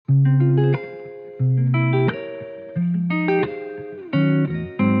Welcome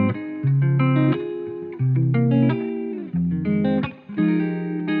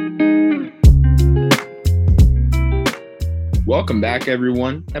back,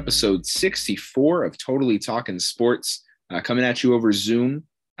 everyone. Episode 64 of Totally Talking Sports, coming at you over Zoom.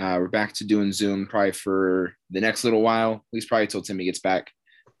 We're back to doing Zoom probably for the next little while, at least probably till Timmy gets back.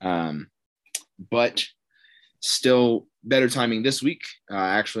 But still better timing this week,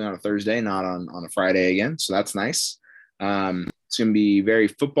 actually on a Thursday, not on a Friday again. So that's nice. It's going to be a very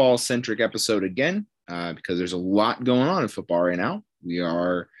football-centric episode again because there's a lot going on in football right now. We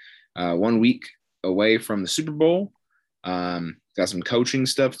are 1 week away from the Super Bowl. Got some coaching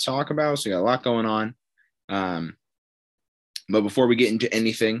stuff to talk about, so we got a lot going on. But before we get into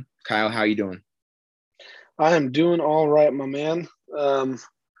anything, Kyle, how you doing? I am doing all right, my man.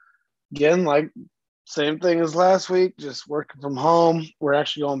 Again, like same thing as last week, just working from home. We're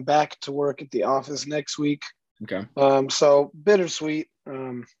actually going back to work at the office next week. Okay. So bittersweet.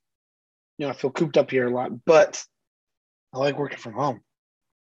 I feel cooped up here a lot, but I like working from home.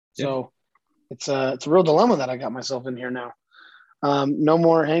 Yeah. So it's a real dilemma that I got myself in here now. No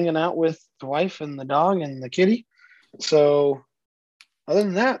more hanging out with the wife and the dog and the kitty. So other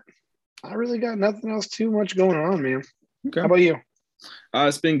than that, I really got nothing else too much going on, man. Okay. How about you?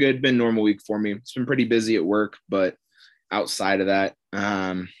 It's been good. Been a normal week for me. It's been pretty busy at work, but outside of that,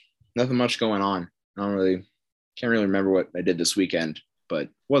 nothing much going on. Can't really remember what I did this weekend, but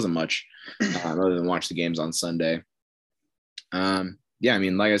wasn't much other than watch the games on Sunday. Yeah, I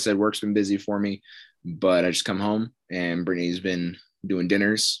mean, like I said, work's been busy for me, but I just come home and Brittany's been doing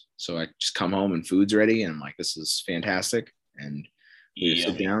dinners. So I just come home and food's ready. And I'm like, this is fantastic. And we just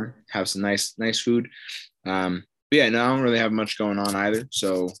sit down, have some nice food. But yeah, no, I don't really have much going on either.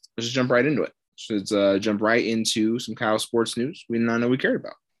 So let's just jump right into it. So let's jump right into some Kyle sports news we did not know we cared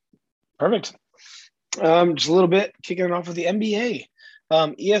about. Perfect. Just a little bit, kicking it off with the NBA.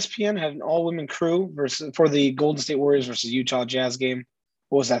 ESPN had an all-women crew for the Golden State Warriors versus Utah Jazz game.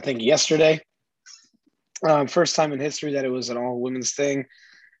 What was that thing yesterday? First time in history that it was an all-women's thing.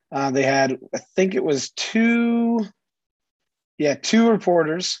 They had, I think it was two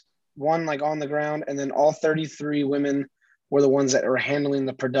reporters, one like on the ground, and then all 33 women were the ones that were handling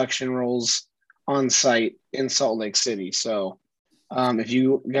the production roles on site in Salt Lake City. So if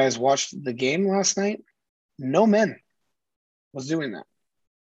you guys watched the game last night, no men was doing that.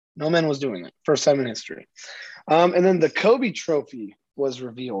 No men was doing that. First time in history. And then the Kobe Trophy was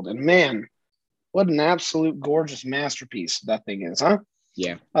revealed. And man, what an absolute gorgeous masterpiece that thing is, huh?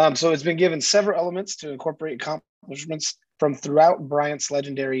 Yeah. So it's been given several elements to incorporate accomplishments from throughout Bryant's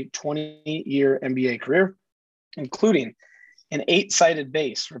legendary 20-year NBA career, including an 8-sided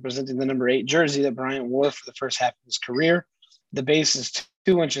base representing the number 8 jersey that Bryant wore for the first half of his career. The base is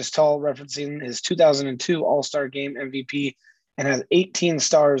 2 inches tall, referencing his 2002 All-Star Game MVP, and has 18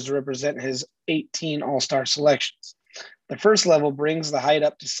 stars to represent his 18 All-Star selections. The first level brings the height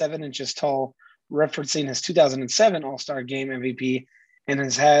up to 7 inches tall, referencing his 2007 All-Star Game MVP, and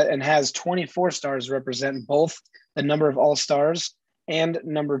has 24 stars to represent both the number of All-Stars and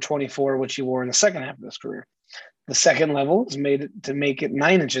number 24, which he wore in the second half of his career. The second level is made to make it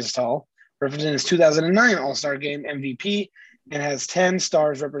 9 inches tall, representing his 2009 All-Star Game MVP, and has 10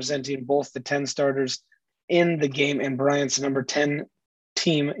 stars representing both the 10 starters in the game and Bryant's number 10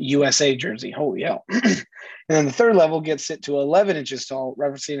 Team USA jersey. Holy hell. And then the third level gets it to 11 inches tall,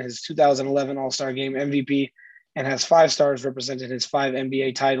 referencing his 2011 All-Star Game MVP, and has 5 stars representing his 5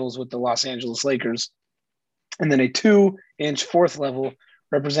 NBA titles with the Los Angeles Lakers. And then a 2-inch fourth level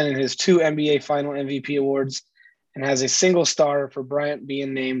representing his 2 NBA Final MVP awards, and has a single star for Bryant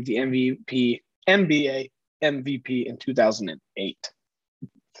being named the NBA MVP in 2008.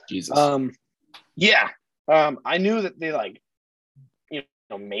 Jesus. I knew that they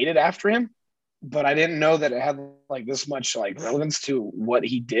made it after him, but I didn't know that it had like this much like relevance to what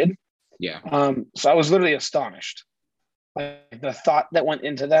he did. Yeah. So I was literally astonished. Like the thought that went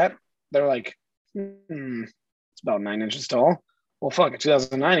into that, they're like, it's about 9 inches tall. Well, fuck, in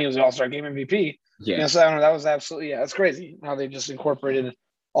 2009, he was the All-Star Game MVP. Yeah. So I don't know, that was absolutely, it's crazy how they just incorporated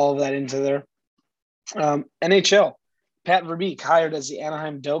all of that into there. NHL, Pat Verbeek hired as the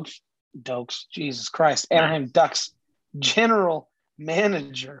Anaheim Ducks, Anaheim Ducks general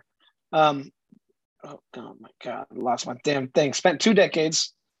manager. Oh my God, I lost my damn thing. Spent 2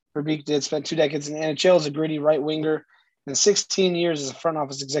 decades. Verbeek spent 2 decades in the NHL as a gritty right winger and 16 years as a front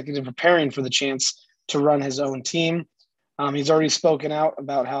office executive preparing for the chance to run his own team. He's already spoken out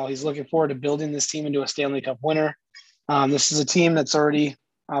about how he's looking forward to building this team into a Stanley Cup winner. This is a team that's already,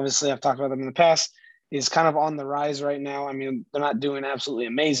 obviously, I've talked about them in the past, is kind of on the rise right now. I mean, they're not doing absolutely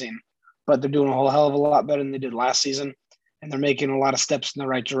amazing, but they're doing a whole hell of a lot better than they did last season, and they're making a lot of steps in the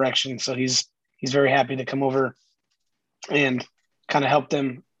right direction. So he's very happy to come over and kind of help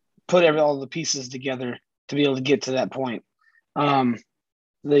them put all the pieces together to be able to get to that point.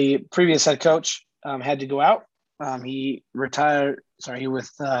 The previous head coach had to go out. He retired. Sorry,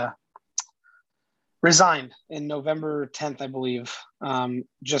 resigned in November 10th, I believe,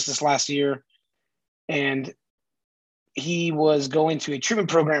 just this last year. And he was going to a treatment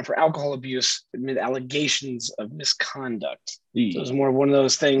program for alcohol abuse amid allegations of misconduct. So it was more one of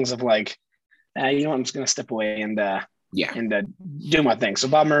those things of like, you know what, I'm just going to step away and do my thing. So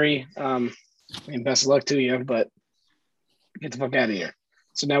Bob Murray, best of luck to you, but get the fuck out of here.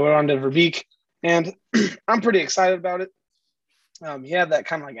 So now we're on to Verbeek, and I'm pretty excited about it. He had that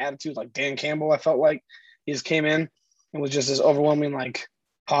kind of like attitude, like Dan Campbell. I felt like he just came in and was just this overwhelming, like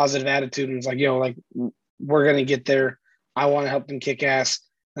positive attitude, and was like, "Yo, like we're gonna get there. I want to help them kick ass.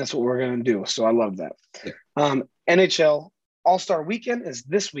 That's what we're gonna do." So I love that. Yeah. NHL All-Star Weekend is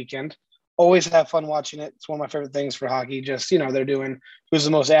this weekend. Always have fun watching it. It's one of my favorite things for hockey. Just, they're doing who's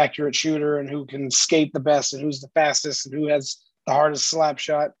the most accurate shooter and who can skate the best and who's the fastest and who has the hardest slap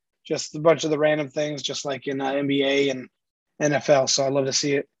shot. Just a bunch of the random things, just like in NBA and NFL. So I love to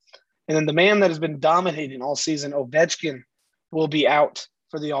see it. And then the man that has been dominating all season, Ovechkin, will be out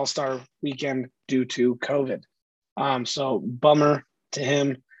for the All-Star Weekend due to COVID. So bummer to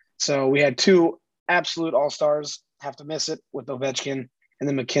him. So we had two absolute All-Stars have to miss it with Ovechkin, and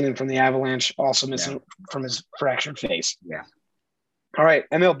then McKinnon from the Avalanche also missing from his fractured face. Yeah. All right,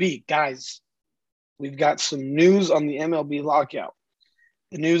 MLB, guys. We've got some news on the MLB lockout.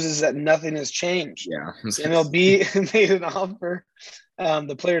 The news is that nothing has changed. Yeah. The MLB made an offer.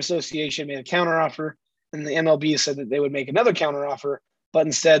 The Player Association made a counteroffer, and the MLB said that they would make another counteroffer, but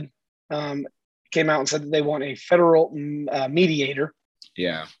instead came out and said that they want a federal mediator.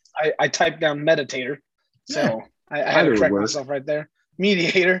 Yeah. I typed down meditator, so I had to correct myself right there.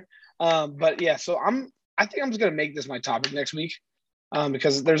 Mediator. But yeah, so I think I'm just gonna make this my topic next week,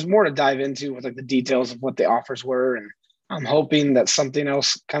 because there's more to dive into with like the details of what the offers were, and I'm hoping that something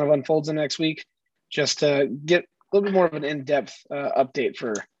else kind of unfolds in next week, just to get a little bit more of an in-depth update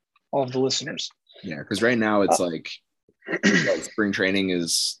for all of the listeners. Yeah, because right now it's like spring training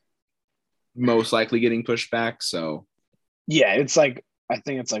is most likely getting pushed back. So yeah, it's like I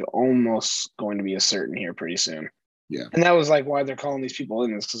think it's like almost going to be a certain here pretty soon. Yeah. And that was like why they're calling these people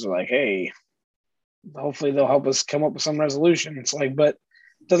in this, because they're like, hey, hopefully they'll help us come up with some resolution. It's like, but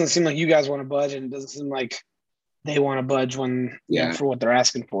it doesn't seem like you guys want to budge, and it doesn't seem like they want to budge when for what they're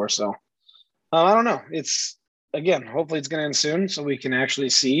asking for. So I don't know. It's again, hopefully it's going to end soon so we can actually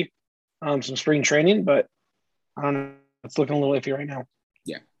see some spring training, but I don't know. It's looking a little iffy right now.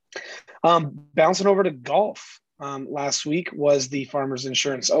 Yeah. Bouncing over to golf. Last week was the Farmers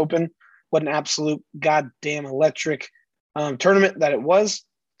Insurance Open. What an absolute goddamn electric tournament that it was,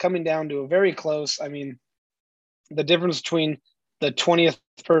 coming down to a very close. I mean, the difference between the 20th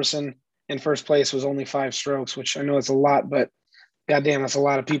person in first place was only 5 strokes, which I know it's a lot, but goddamn, that's a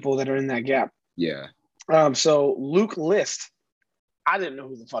lot of people that are in that gap. Yeah. So Luke List, I didn't know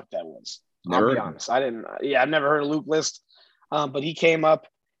who the fuck that was. I'll be honest. I've never heard of Luke List, but he came up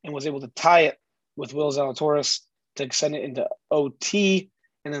and was able to tie it with Will Zalatoris to send it into OT.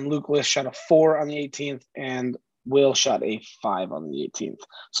 And then Luke List shot a 4 on the 18th, and Will shot a 5 on the 18th.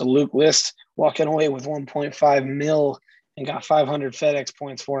 So Luke List walking away with 1.5 mil and got 500 FedEx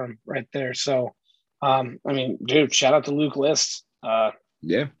points for him right there. So, I mean, dude, shout out to Luke List.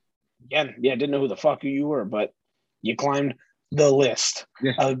 Yeah. Again, didn't know who the fuck you were, but you climbed the list.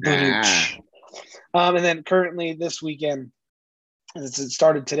 Yeah. And then currently this weekend, as it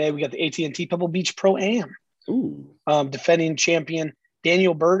started today, we got the AT&T Pebble Beach Pro-Am. Ooh. Defending champion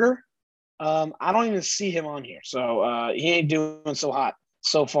Daniel Berger. I don't even see him on here, so he ain't doing so hot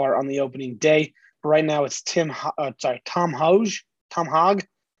so far on the opening day. But right now it's Tom Hogg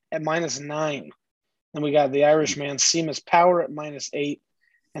at -9. Then we got the Irishman Seamus Power at -8,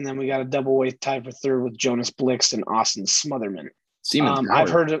 and then we got a double weight tie for third with Jonas Blixt and Austin Smotherman. Seamus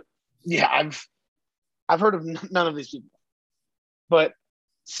Power. I've heard of none of these people, but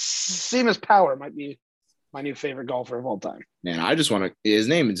Seamus Power might be my new favorite golfer of all time. Man, I just want to. His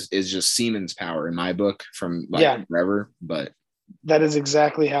name is just Siemens Power in my book from forever. But that is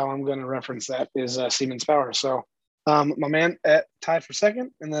exactly how I'm going to reference that is Siemens Power. So, my man at tied for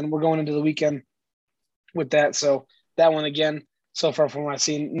second, and then we're going into the weekend with that. So that one again, so far from what I've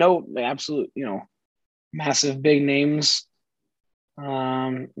seen, no absolute, massive big names. We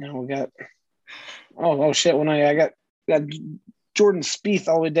got oh shit. When I got Jordan Spieth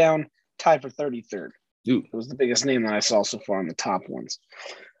all the way down, tied for 33rd. Ooh, It was the biggest name that I saw so far in the top ones.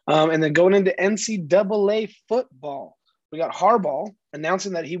 And then going into NCAA football, we got Harbaugh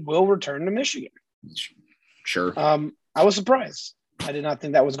announcing that he will return to Michigan. sure. I was surprised. I did not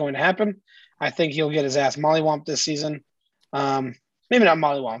think that was going to happen. I think he'll get his ass mollywomped this season. Maybe not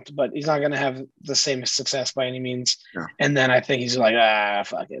mollywomped, but he's not going to have the same success by any means. No. And then I think he's like,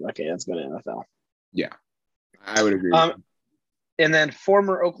 fuck it. Okay, let's go to NFL. Yeah, I would agree. And then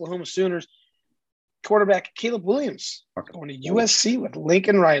former Oklahoma Sooners quarterback Caleb Williams going to USC with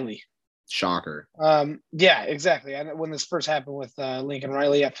Lincoln Riley. Shocker. Yeah, exactly. When this first happened with Lincoln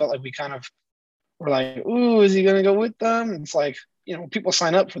Riley, I felt like we kind of were like, ooh, is he going to go with them? It's like, people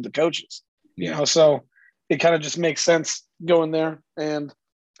sign up for the coaches, so it kind of just makes sense going there. And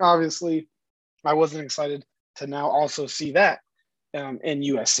obviously I wasn't excited to now also see that in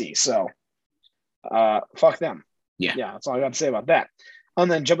USC. So fuck them. Yeah, that's all I got to say about that.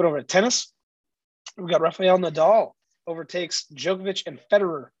 And then jumping over to tennis, we got Rafael Nadal overtakes Djokovic and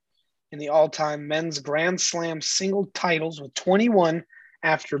Federer in the all-time men's Grand Slam single titles with 21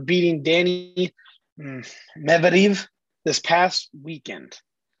 after beating Danny Medvedev this past weekend.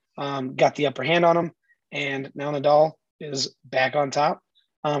 Got the upper hand on him, and now Nadal is back on top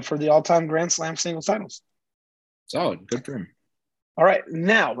for the all-time Grand Slam singles titles. Solid. Good for him. All right,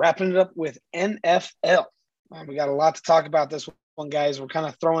 now wrapping it up with NFL. We got a lot to talk about this one, guys. We're kind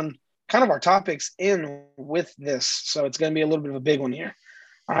of throwing our topics in with this, so it's going to be a little bit of a big one here.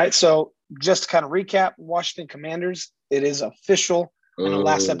 All right, so just to kind of recap, Washington Commanders, it is official. In the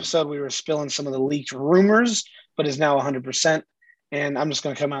last episode, we were spilling some of the leaked rumors, but is now 100%. And I'm just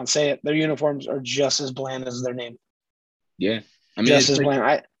going to come out and say it. Their uniforms are just as bland as their name. Yeah. I mean, just as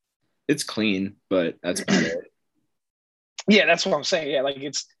bland. It's clean, but that's about it. Yeah, that's what I'm saying. Yeah, like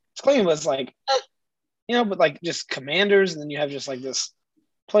it's clean, but it's like, but like just Commanders, and then you have just like this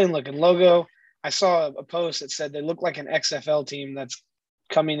plain looking logo. I saw a post that said they look like an XFL team that's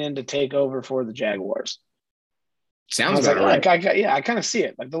coming in to take over for the Jaguars. Sounds about right. I kind of see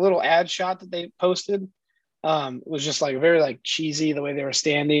it. Like the little ad shot that they posted was just like very like cheesy the way they were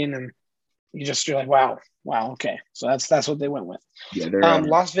standing, and you're like, wow, okay. So that's what they went with. Yeah, they're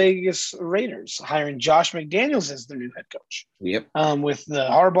Las Vegas Raiders hiring Josh McDaniels as their new head coach. Yep. With the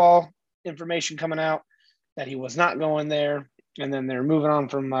Harbaugh information coming out that he was not going there, and then they're moving on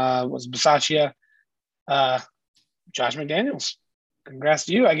from was Bisaccia, Josh McDaniels. Congrats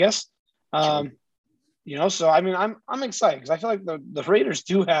to you, I guess. Sure. So I mean, I'm excited because I feel like the Raiders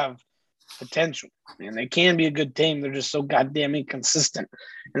do have potential, and they can be a good team. They're just so goddamn inconsistent,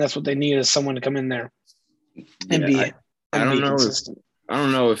 and that's what they need is someone to come in there and be consistent. I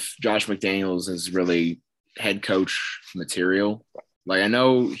don't know if Josh McDaniels is really head coach material. Like I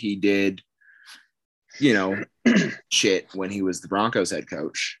know he did, shit when he was the Broncos head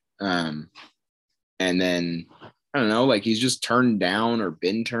coach, and then I don't know, like he's just turned down or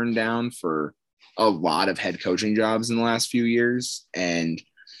been turned down for a lot of head coaching jobs in the last few years. And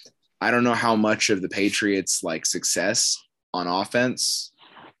I don't know how much of the Patriots like success on offense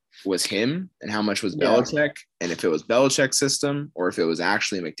was him and how much was Belichick. And if it was Belichick's system or if it was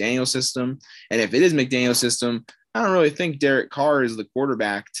actually McDaniel's system. And if it is McDaniel's system, I don't really think Derek Carr is the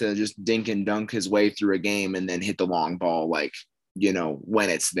quarterback to just dink and dunk his way through a game and then hit the long ball, like, when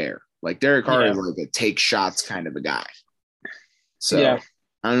it's there. Like Derek Carr is like a take shots kind of a guy. So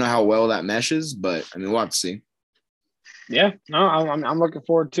I don't know how well that meshes, but I mean, we'll have to see. Yeah, no, I'm looking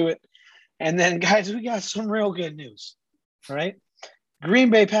forward to it. And then, guys, we got some real good news. All right,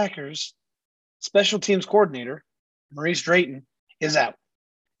 Green Bay Packers special teams coordinator Maurice Drayton is out,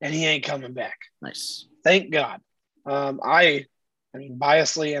 and he ain't coming back. Nice, thank God. I mean,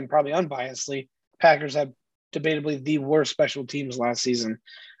 biasly and probably unbiasedly, Packers had debatably the worst special teams last season.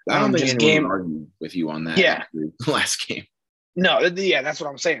 I don't think anyone would argue with you on that. Yeah, last game. No, that's what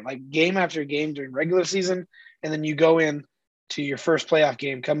I'm saying. Like game after game during regular season, and then you go in to your first playoff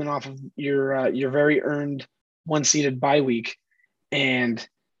game coming off of your very earned one-seeded bye week, and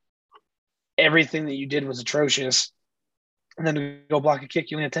everything that you did was atrocious. And then to go block a kick,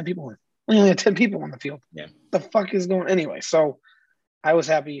 you only had 10 people in. You only had 10 people on the field. Yeah. The fuck is going anyway? So I was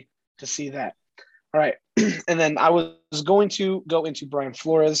happy to see that. All right. And then I was going to go into Brian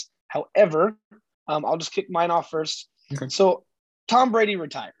Flores. However, I'll just kick mine off first. Okay. So Tom Brady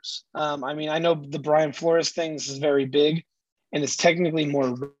retires. I mean, I know the Brian Flores thing is very big, and it's technically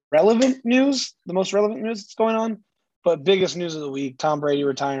more relevant news, the most relevant news that's going on. But biggest news of the week, Tom Brady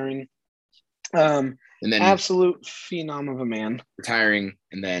retiring. And then absolute phenom of a man. Retiring,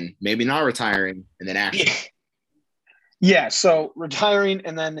 and then maybe not retiring, and then actually. Yeah, so retiring,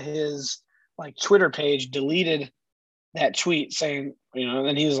 and then his Twitter page deleted that tweet saying, and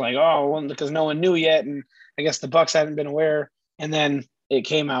then he was like, oh, well, because no one knew yet. And I guess the Bucks hadn't been aware. And then it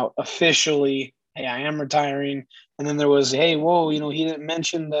came out officially, hey, I am retiring. And then there was, hey, whoa, he didn't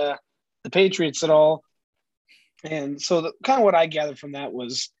mention the Patriots at all. And so kind of what I gathered from that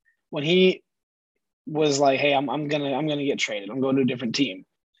was when he was like, hey, I'm gonna get traded. I'm going to a different team.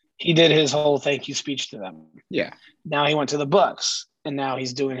 He did his whole thank you speech to them. Yeah. Now he went to the Bucks, and now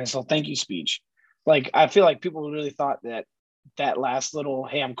he's doing his whole thank you speech. Like, I feel like people really thought that last little,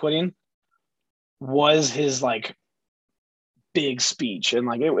 hey, I'm quitting, was his like big speech. And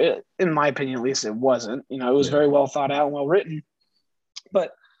like it, in my opinion, at least, it wasn't. It was very well thought out and well written.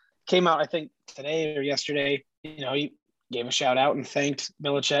 But came out, I think, today or yesterday, he gave a shout out and thanked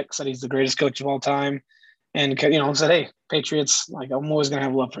Belichick, said he's the greatest coach of all time. And, said, hey, Patriots, like, I'm always going to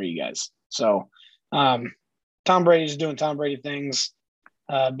have love for you guys. So Tom Brady's doing Tom Brady things,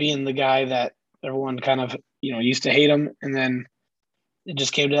 being the guy that everyone kind of, used to hate him. And then it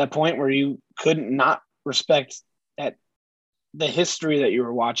just came to that point where you couldn't not respect the history that you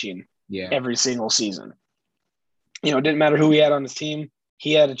were watching every single season. It didn't matter who he had on his team.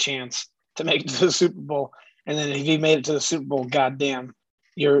 He had a chance to make it to the Super Bowl. And then if he made it to the Super Bowl, goddamn,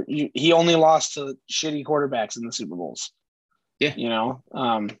 he only lost to shitty quarterbacks in the Super Bowls. Yeah.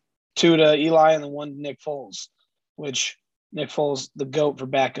 2 to Eli and then 1 to Nick Foles, which Nick Foles, the GOAT for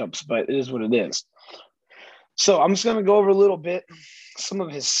backups, but it is what it is. So I'm just going to go over a little bit, some of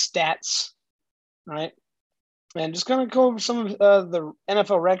his stats, right? And just going to go over some of the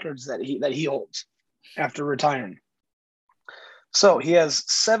NFL records that he holds after retiring. So he has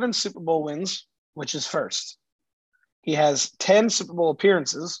 7 Super Bowl wins, which is first. He has 10 Super Bowl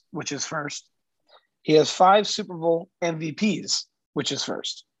appearances, which is first. He has 5 Super Bowl MVPs, which is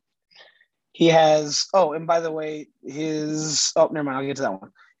first. He has, and by the way, never mind, I'll get to that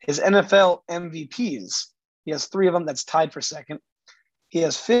one. His NFL MVPs, he has 3 of them. That's tied for second. He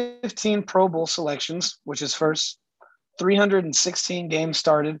has 15 Pro Bowl selections, which is first. 316 games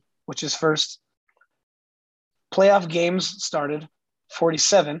started, which is first. Playoff games started,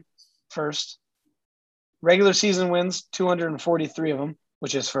 47, first. Regular season wins, 243 of them,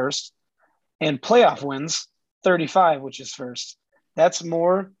 which is first. And playoff wins, 35, which is first. That's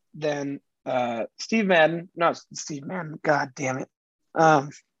more than Steve Madden. Not Steve Madden. God damn it.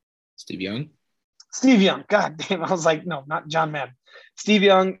 Steve Young. Steve Young. God damn it. I was like, no, not John Madden. Steve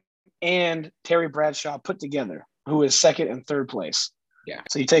Young and Terry Bradshaw put together, who is second and third place. Yeah.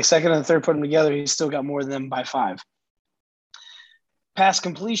 So you take second and third, put them together, he's still got more than them by 5. Pass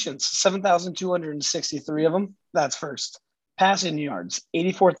completions, 7,263 of them. That's first. Passing yards,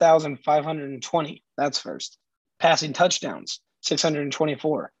 84,520. That's first. Passing touchdowns,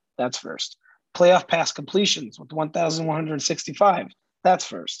 624. That's first. Playoff pass completions with 1,165. That's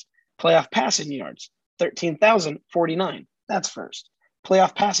first. Playoff passing yards, 13,049. That's first.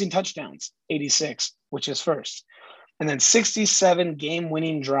 Playoff passing touchdowns, 86, which is first. And then 67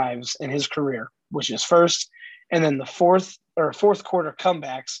 game-winning drives in his career, which is first. And then the fourth quarter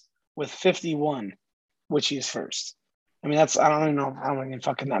comebacks with 51, which he's first. I mean, I don't even know how many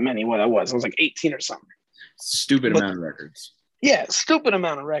fucking that many, what that was. It was like 18 or something. Stupid amount of records. Yeah, stupid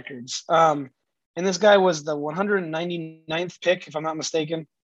amount of records. And this guy was the 199th pick, if I'm not mistaken.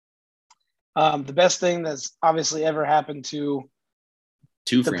 The best thing that's obviously ever happened to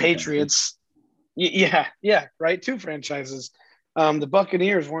the Patriots. Yeah, right? 2 franchises. The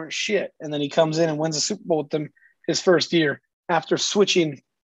Buccaneers weren't shit. And then he comes in and wins a Super Bowl with them his first year after switching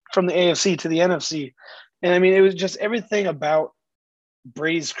from the AFC to the NFC. And I mean, it was just everything about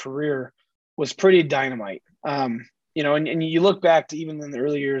Brady's career was pretty dynamite. And you look back to even in the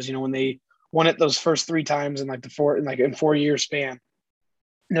early years, when they won it those first 3 times in like in 4-year span.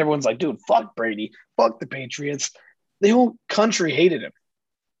 And everyone's like, dude, fuck Brady, fuck the Patriots. The whole country hated him.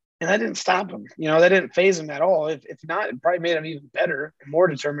 And that didn't stop him. That didn't phase him at all. If not, it probably made him even better and more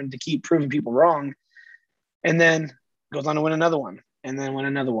determined to keep proving people wrong. And then goes on to win another one, and then win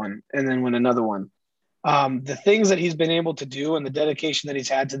another one, and then win another one. The things that he's been able to do and the dedication that he's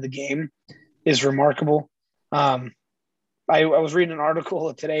had to the game is remarkable. I was reading an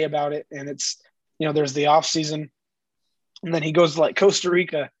article today about it, and it's, there's the off season, and then he goes to like Costa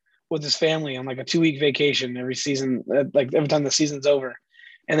Rica with his family on like a 2-week vacation every season, like every time the season's over.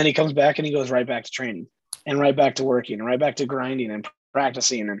 And then he comes back and he goes right back to training and right back to working and right back to grinding and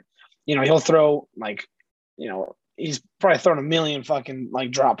practicing. And, he'll throw like, he's probably thrown a million fucking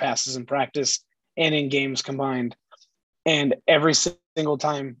like drop passes in practice and in games combined. And every single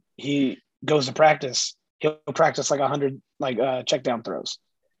time he goes to practice, he'll practice like 100 like check down throws.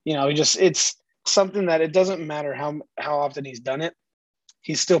 It's something that it doesn't matter how often he's done it.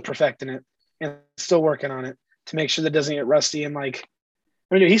 He's still perfecting it and still working on it to make sure that doesn't get rusty. And like,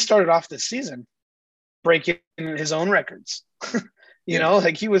 I mean, he started off this season breaking his own records. You know,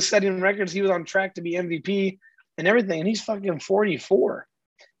 like he was setting records. He was on track to be MVP and everything. And he's fucking 44.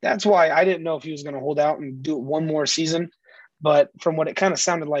 That's why I didn't know if he was going to hold out and do it one more season. But from what it kind of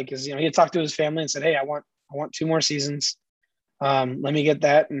sounded like is, you know, he had talked to his family and said, hey, I want 2 more seasons. Let me get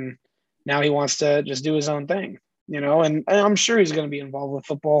that. And now he wants to just do his own thing, you know, and I'm sure he's going to be involved with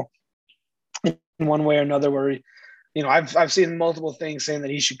football in one way or another where, you know, I've seen multiple things saying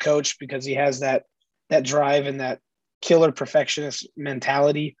that he should coach because he has that drive and that killer perfectionist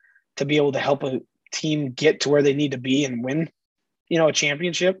mentality to be able to help a team get to where they need to be and win, you know, a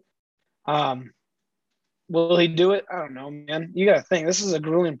championship. Will he do it? I don't know, man. You got to think this is a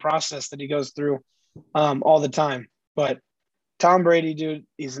grueling process that he goes through all the time. But Tom Brady, dude,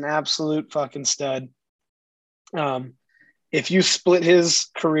 he's an absolute fucking stud. If you split his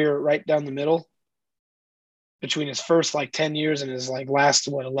career right down the middle between his first like 10 years and his like last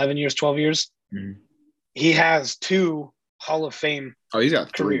 11 years, 12 years, he has 2 Hall of Fame he's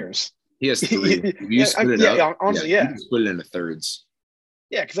got careers. He has 3. If you split it up, honestly, you can split it into thirds.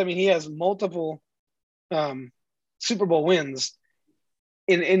 Yeah, because I mean he has multiple Super Bowl wins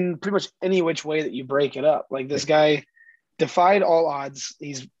in pretty much any which way that you break it up. Like this guy defied all odds.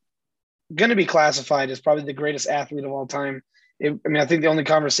 He's going to be classified as probably the greatest athlete of all time. I think the only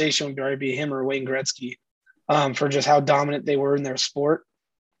conversation would probably be him or Wayne Gretzky for just how dominant they were in their sport.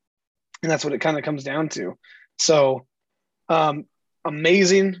 And that's what it kind of comes down to. So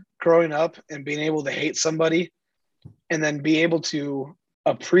amazing growing up and being able to hate somebody and then be able to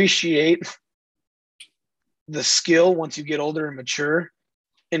appreciate the skill once you get older and mature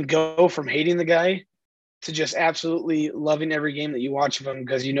and go from hating the guy to just absolutely loving every game that you watch of him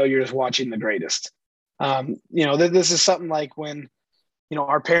because you know you're just watching the greatest. You know, this is something like when, you know,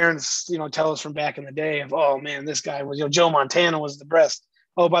 our parents, you know, tell us from back in the day of, oh man, this guy was, you know, Joe Montana was the best.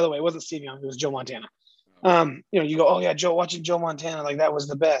 Oh, by the way, it wasn't Steve Young, it was Joe Montana. You know, you go, oh yeah, watching Joe Montana, like that was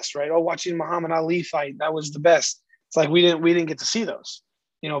the best, right? Oh, watching Muhammad Ali fight, that was the best. It's like we didn't get to see those,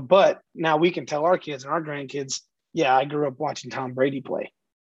 you know, but now we can tell our kids and our grandkids, yeah, I grew up watching Tom Brady play,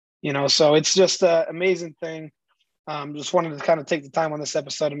 you know, so it's just an amazing thing. Just wanted to kind of take the time on this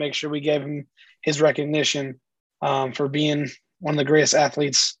episode to make sure we gave him his recognition for being one of the greatest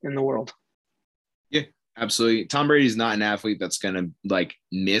athletes in the world. Yeah, absolutely. Tom Brady's not an athlete that's going to like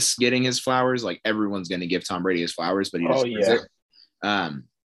miss getting his flowers. Like everyone's going to give Tom Brady his flowers, but he just it.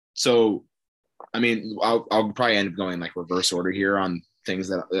 So, I mean, I'll probably end up going like reverse order here on things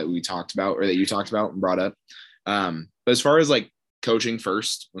that we talked about or that you talked about and brought up. But as far as like coaching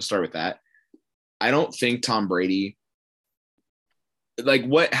first, let's start with that. I don't think Tom Brady,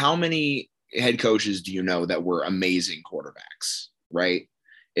 like how many head coaches do you know that were amazing quarterbacks, right?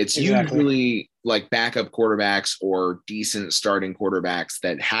 It's usually like backup quarterbacks or decent starting quarterbacks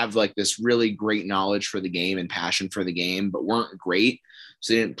that have like this really great knowledge for the game and passion for the game, but weren't great.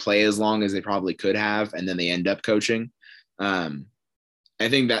 So they didn't play as long as they probably could have. And then they end up coaching. I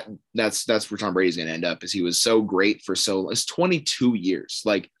think that's where Tom Brady's going to end up is he was so great for it's 22 years.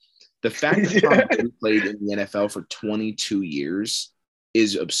 Like the fact that Tom Brady played in the NFL for 22 years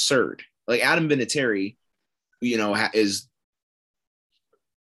is absurd. Like Adam Vinatieri, you know, is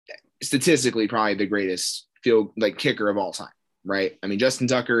statistically probably the greatest kicker of all time, right? I mean, Justin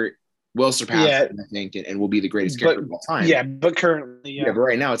Tucker will surpass him, I think, and will be the greatest kicker of all time. Yeah, but currently, but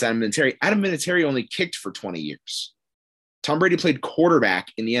right now it's Adam Vinatieri. Adam Vinatieri only kicked for 20 years. Tom Brady played quarterback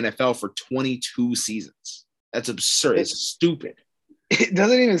in the NFL for 22 seasons. That's absurd. It's stupid. It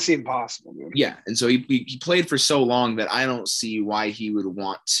doesn't even seem possible, dude. Yeah, and so he played for so long that I don't see why he would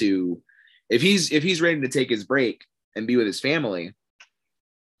want to. If he's ready to take his break and be with his family,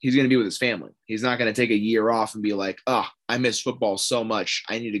 he's going to be with his family. He's not going to take a year off and be like, oh, I miss football so much.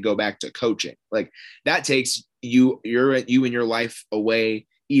 I need to go back to coaching. Like that takes you and your life away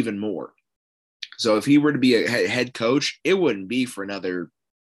even more. So if he were to be a head coach, it wouldn't be for another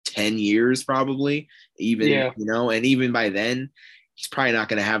 10 years, probably even, you know, and even by then he's probably not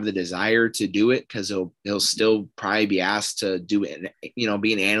going to have the desire to do it because he'll still probably be asked to do it, you know,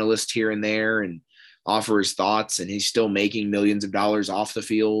 be an analyst here and there and offer his thoughts, and he's still making millions of dollars off the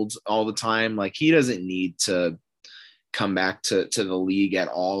field all the time. Like he doesn't need to come back to the league at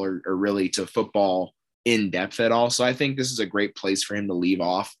all or really to football in depth at all. So I think this is a great place for him to leave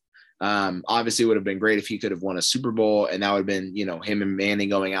off. Obviously it would have been great if he could have won a Super Bowl and that would have been, you know, him and Manning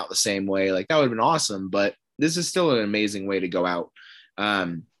going out the same way. Like that would have been awesome, but this is still an amazing way to go out.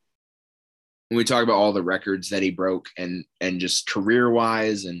 When we talk about all the records that he broke and just career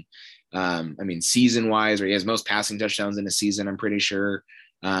wise and, I mean, season wise, or he has most passing touchdowns in a season, I'm pretty sure.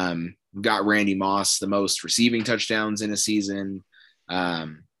 Got Randy Moss the most receiving touchdowns in a season.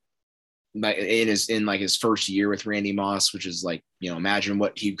 Like in his first year with Randy Moss, which is like, imagine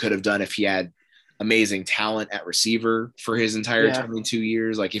what he could have done if he had amazing talent at receiver for his entire 22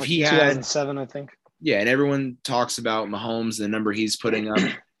 years. Like if he had 2007, I think. Yeah. And everyone talks about Mahomes, the number he's putting up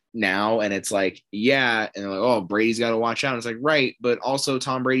now. And it's like, yeah. And they're like, oh, Brady's got to watch out. And it's like, right. But also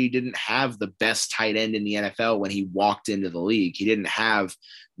Tom Brady didn't have the best tight end in the NFL when he walked into the league. He didn't have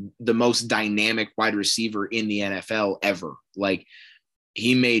the most dynamic wide receiver in the NFL ever. Like,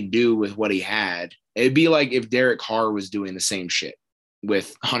 he made do with what he had. It'd be like if Derek Carr was doing the same shit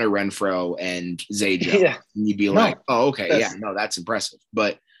with Hunter Renfrow and Zay Jones. Yeah. And you'd be like, oh, okay. Yeah, no, that's impressive.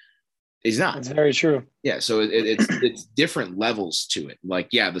 But he's not. That's very true. Yeah. So it's different levels to it. Like,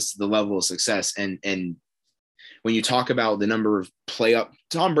 yeah, the level of success. And when you talk about the number of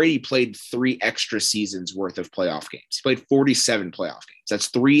Tom Brady played 3 extra seasons worth of playoff games. He played 47 playoff games. That's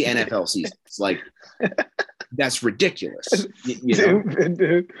 3 NFL seasons. Like, that's ridiculous.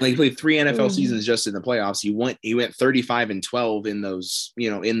 Dude. Like, he played 3 NFL seasons just in the playoffs. He went 35-12 in those,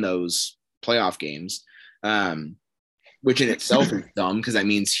 in those playoff games, which in itself is dumb because that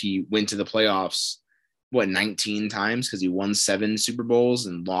means he went to the playoffs 19 times because he won 7 Super Bowls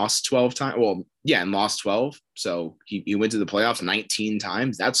and lost 12 times. Well, yeah, and lost 12. So he went to the playoffs 19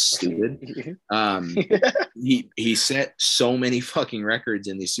 times. That's stupid. He set so many fucking records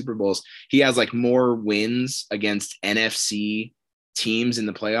in these Super Bowls. He has like more wins against NFC teams in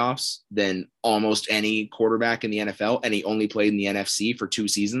the playoffs than almost any quarterback in the NFL. And he only played in the NFC for 2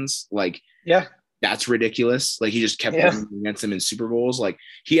 seasons. Like, yeah. That's ridiculous. Like, he just kept winning against them in Super Bowls. Like,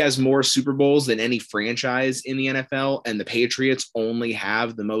 he has more Super Bowls than any franchise in the NFL, and the Patriots only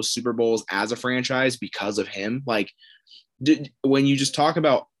have the most Super Bowls as a franchise because of him. Like, when you just talk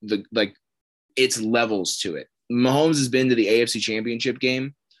about it's levels to it. Mahomes has been to the AFC Championship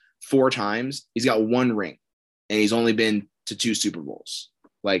game 4 times. He's got 1 ring, and he's only been to 2 Super Bowls.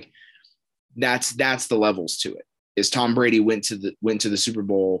 Like, that's the levels to it. Is Tom Brady went to the Super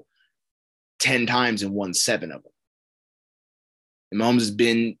Bowl 10 times and won 7 of them. And Mahomes has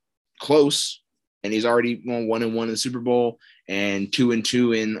been close, and he's already won 1-1 in the Super Bowl and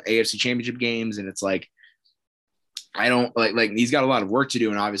 2-2 in AFC Championship games. And it's like, I don't like he's got a lot of work to do,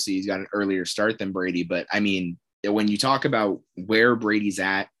 and obviously he's got an earlier start than Brady. But I mean, when you talk about where Brady's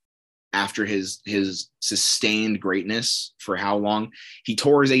at after his sustained greatness for how long, he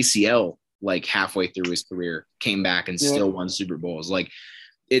tore his ACL like halfway through his career, came back and still won Super Bowls. Like,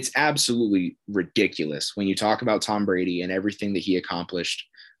 it's absolutely ridiculous when you talk about Tom Brady and everything that he accomplished,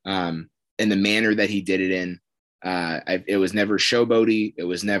 and the manner that he did it in. It was never showboaty. It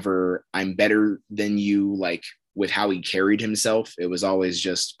was never, I'm better than you, like, with how he carried himself. It was always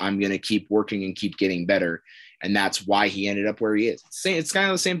just, I'm going to keep working and keep getting better. And that's why he ended up where he is. It's kind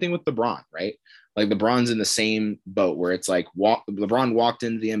of the same thing with LeBron, right? Like, LeBron's in the same boat where it's like LeBron walked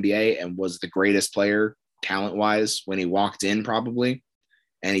into the NBA and was the greatest player talent-wise when he walked in, probably.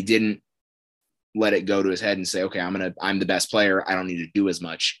 And he didn't let it go to his head and say, okay, I'm the best player. I don't need to do as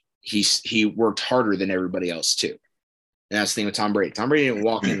much. He worked harder than everybody else too. And that's the thing with Tom Brady. Tom Brady didn't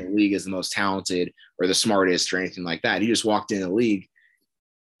walk in the league as the most talented or the smartest or anything like that. He just walked in the league,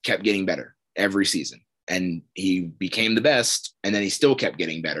 kept getting better every season. And he became the best. And then he still kept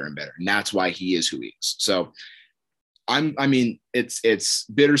getting better and better. And that's why he is who he is. So it's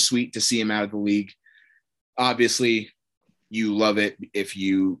bittersweet to see him out of the league. Obviously, you love it if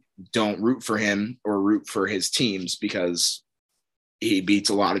you don't root for him or root for his teams, because he beats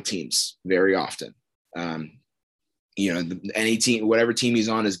a lot of teams very often. Any team, whatever team he's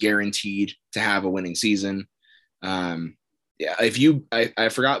on, is guaranteed to have a winning season. I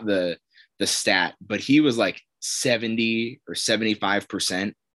forgot the stat, but he was like 70 or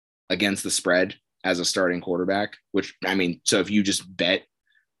 75% against the spread as a starting quarterback, which, I mean, so if you just bet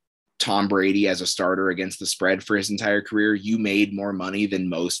Tom Brady as a starter against the spread for his entire career, you made more money than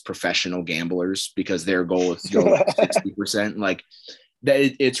most professional gamblers, because their goal is to go 60%. Like,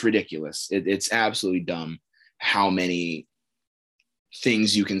 that, it's ridiculous. It's absolutely dumb how many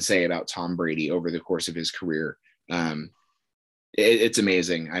things you can say about Tom Brady over the course of his career. It's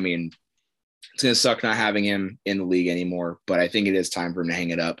amazing. I mean, it's going to suck not having him in the league anymore, but I think it is time for him to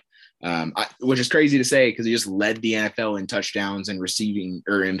hang it up. Which is crazy to say because he just led the NFL in touchdowns and receiving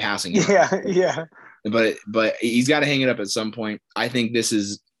or in passing. Yeah. But he's got to hang it up at some point. I think this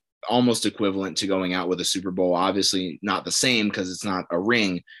is almost equivalent to going out with a Super Bowl. Obviously not the same because it's not a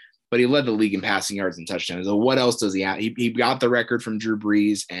ring, but he led the league in passing yards and touchdowns. So what else does he have? He got the record from Drew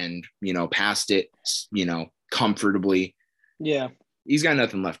Brees and, passed it, comfortably. Yeah. He's got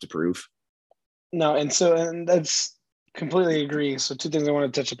nothing left to prove. No. And that's Completely agree. So two things I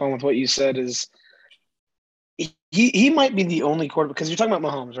want to touch upon with what you said is he might be the only quarterback, because you're talking about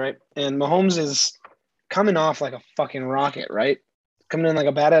Mahomes, right? And Mahomes is coming off like a fucking rocket, right? Coming in like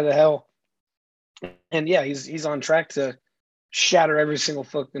a bat out of hell. And yeah, he's on track to shatter every single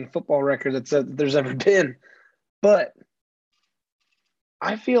fucking football record that there's ever been. But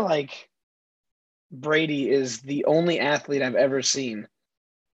I feel like Brady is the only athlete I've ever seen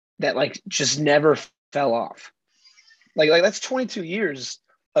that like just never fell off. Like that's 22 years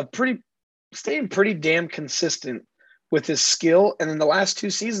of staying pretty damn consistent with his skill. And then the last two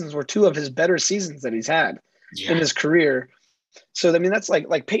seasons were two of his better seasons that he's had in his career. So I mean, that's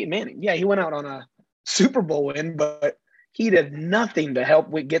like Peyton Manning. Yeah, he went out on a Super Bowl win, but he did nothing to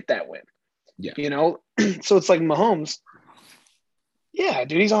help get that win. Yeah. You know, so it's like Mahomes. Yeah,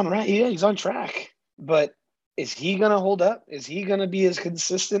 dude, he's on right. Yeah, he's on track. But is he gonna hold up? Is he gonna be as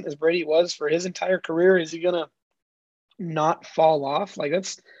consistent as Brady was for his entire career? Is he gonna not fall off? Like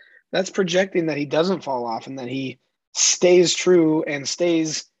that's projecting that he doesn't fall off and that he stays true and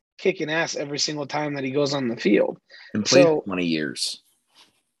stays kicking ass every single time that he goes on the field. And played 20 years.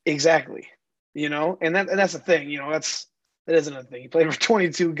 Exactly. You know, and that's the thing, you know, that isn't a thing. He played for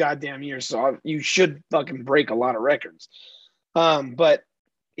 22 goddamn years, so you should fucking break a lot of records. But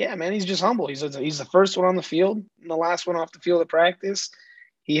yeah, man, he's just humble. He's the first one on the field and the last one off the field at practice.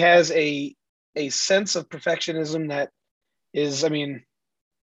 He has a sense of perfectionism that is, I mean,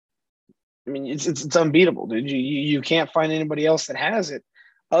 it's unbeatable, dude. You can't find anybody else that has it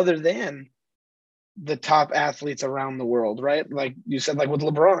other than the top athletes around the world, right? Like you said, like with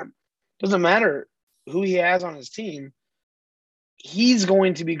LeBron, doesn't matter who he has on his team. He's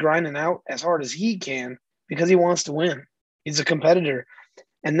going to be grinding out as hard as he can because he wants to win. He's a competitor.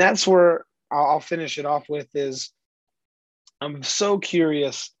 And that's where I'll finish it off with is I'm so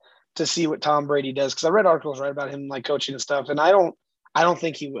curious to see what Tom Brady does, because I read articles right about him like coaching and stuff, and I don't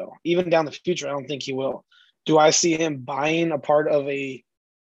think he will. Even down the future, I don't think he will. Do I see him buying a part of a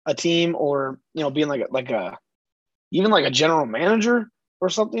team, or you know, being like a even like a general manager or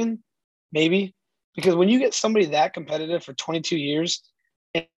something? Maybe, because when you get somebody that competitive for 22 years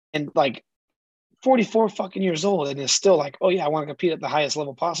and like 44 fucking years old and is still like, oh yeah, I want to compete at the highest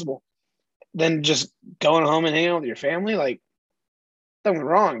level possible, then just going home and hanging out with your family, like, nothing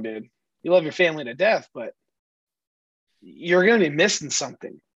wrong, dude. You love your family to death, but you're going to be missing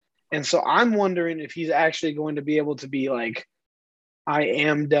something. And so I'm wondering if he's actually going to be able to be like, I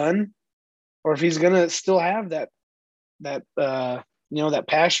am done, or if he's going to still have that you know, that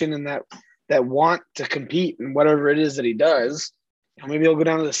passion and that want to compete in whatever it is that he does. You know, maybe he'll go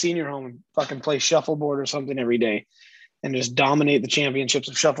down to the senior home and fucking play shuffleboard or something every day and just dominate the championships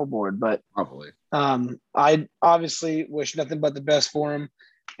of shuffleboard. But probably, I obviously wish nothing but the best for him,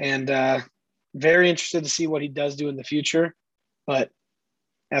 and very interested to see what he does do in the future. But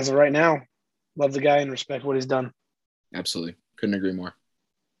as of right now, love the guy and respect what he's done. Absolutely. Couldn't agree more.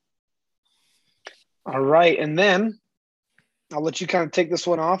 All right. And then I'll let you kind of take this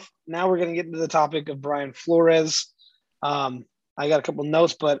one off. Now we're going to get into the topic of Brian Flores. I got a couple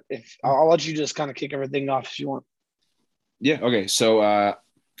notes, but if I'll let you just kind of kick everything off if you want. Yeah. Okay. So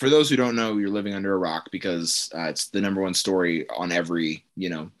for those who don't know, you're living under a rock, because it's the number one story on every, you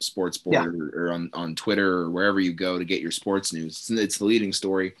know, sports board or on Twitter or wherever you go to get your sports news. It's the leading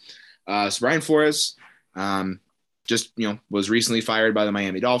story. So Brian Flores, just, you know, was recently fired by the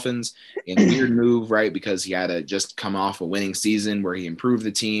Miami Dolphins in a weird move, right? Because he had to just come off a winning season where he improved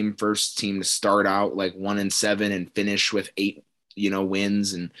the team, first team to start out like 1-7 and finish with 8, you know,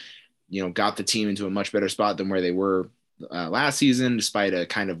 wins, and, you know, got the team into a much better spot than where they were last season, despite a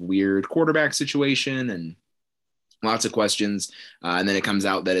kind of weird quarterback situation and lots of questions. And then it comes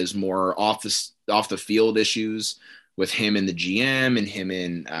out that is more off the field issues with him and the GM and him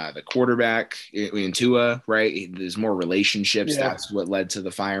and the quarterback in Tua, right? There's more relationships. Yeah. That's what led to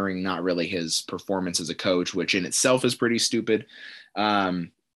the firing, not really his performance as a coach, which in itself is pretty stupid.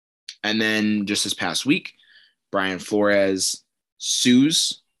 And then just this past week, Brian Flores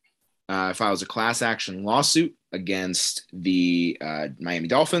files a class action lawsuit against the Miami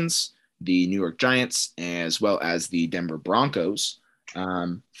Dolphins, the New York Giants, as well as the Denver Broncos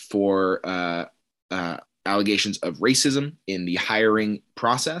for allegations of racism in the hiring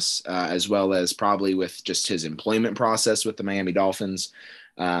process, as well as probably with just his employment process with the Miami Dolphins.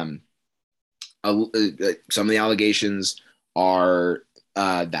 Some of the allegations are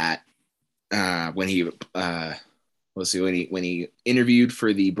that when he interviewed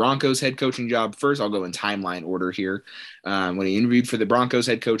for the Broncos head coaching job, first I'll go in timeline order here. When he interviewed for the Broncos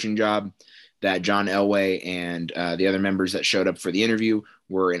head coaching job, that John Elway and the other members that showed up for the interview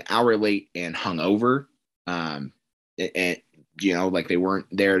were an hour late and hungover. and like they weren't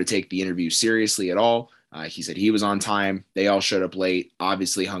there to take the interview seriously at all. He said he was on time. They all showed up late,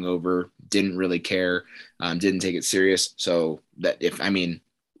 obviously hungover, didn't really care, didn't take it serious. So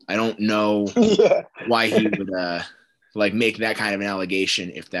I don't know why he would make that kind of an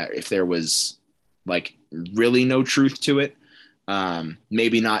allegation if there was like really no truth to it.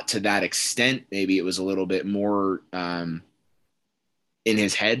 Maybe not to that extent. Maybe it was a little bit more in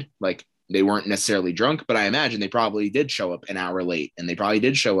his head. Like they weren't necessarily drunk, but I imagine they probably did show up an hour late, and they probably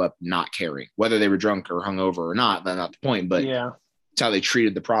did show up not caring whether they were drunk or hungover or not. That's not the point, but it's how they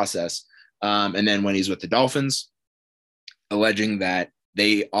treated the process. And then when he's with the Dolphins, alleging that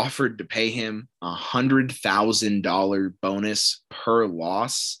they offered to pay him $100,000 bonus per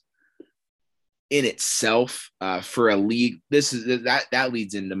loss in itself for a league. That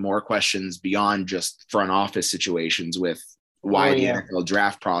leads into more questions beyond just front office situations with why the NFL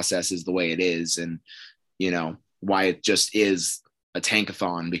draft process is the way it is, and why it just is a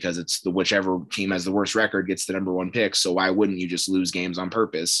tankathon, because it's whichever team has the worst record gets the number one pick. So why wouldn't you just lose games on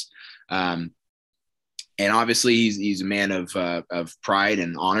purpose? And obviously he's a man of pride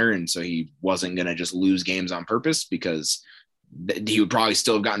and honor, and so he wasn't going to just lose games on purpose, because he would probably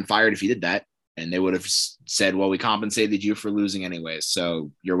still have gotten fired if he did that, and they would have said, well, we compensated you for losing anyways,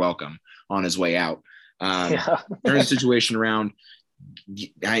 so you're welcome, on his way out. Turns the situation around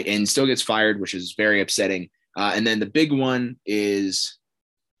and still gets fired, which is very upsetting. And then the big one is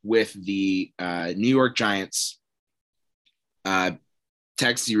with the New York Giants.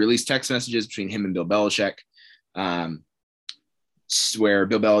 He released text messages between him and Bill Belichick, where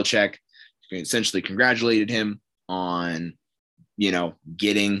Bill Belichick essentially congratulated him on,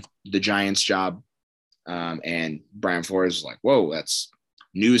 getting the Giants job. And Brian Flores was like, whoa, that's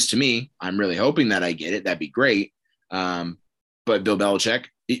news to me. I'm really hoping that I get it. That'd be great. But Bill Belichick,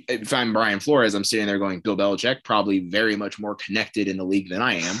 if I'm Brian Flores, I'm sitting there going, Bill Belichick, probably very much more connected in the league than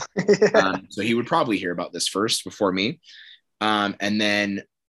I am. So he would probably hear about this first before me. And then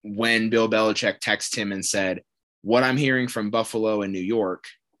when Bill Belichick texted him and said, what I'm hearing from Buffalo and New York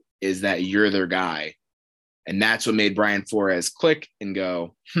is that you're their guy. And that's what made Brian Flores click and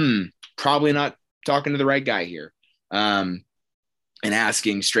go, probably not talking to the right guy here. And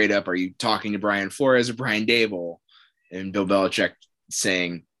asking straight up, are you talking to Brian Flores or Brian Daboll? And Bill Belichick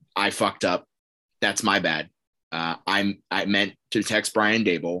saying, I fucked up. That's my bad. I meant to text Brian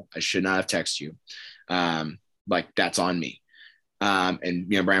Daboll. I should not have texted you. That's on me.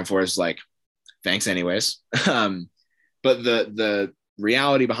 And Brian Flores is like, thanks anyways. But the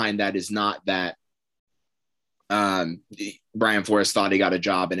reality behind that is not that Brian Flores thought he got a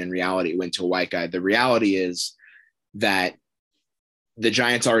job and in reality it went to a white guy. The reality is that the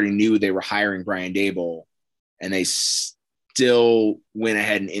Giants already knew they were hiring Brian Daboll, and they still went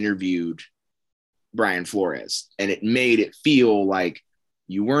ahead and interviewed Brian Flores. And it made it feel like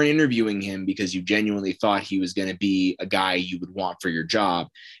you weren't interviewing him because you genuinely thought he was going to be a guy you would want for your job.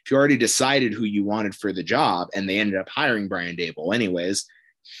 If you already decided who you wanted for the job and they ended up hiring Brian Daboll anyways,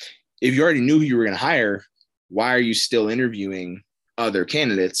 if you already knew who you were going to hire, why are you still interviewing other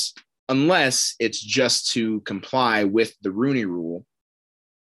candidates? Unless it's just to comply with the Rooney Rule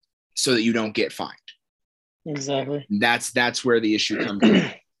so that you don't get fined. Exactly. That's where the issue comes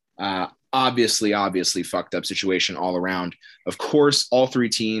in. Obviously fucked up situation all around. Of course, all three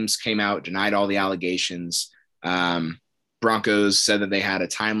teams came out, denied all the allegations. Broncos said that they had a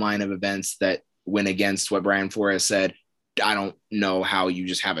timeline of events that went against what Brian Flores said. I don't know how you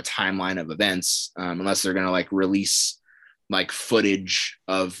just have a timeline of events unless they're going to release footage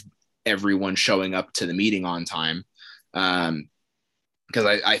of everyone showing up to the meeting on time.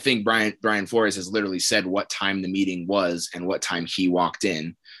 Because I think Brian Flores has literally said what time the meeting was and what time he walked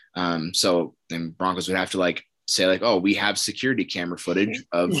in. So then Broncos would have to say oh, we have security camera footage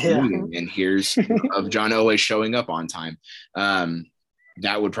of the meeting, and here's of John Elway showing up on time.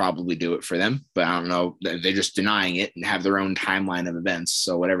 That would probably do it for them, but I don't know. They're just denying it and have their own timeline of events.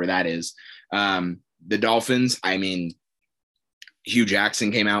 So whatever that is. The Dolphins, Hugh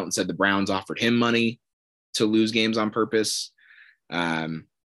Jackson came out and said the Browns offered him money to lose games on purpose.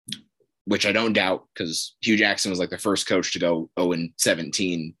 Which I don't doubt, because Hugh Jackson was the first coach to go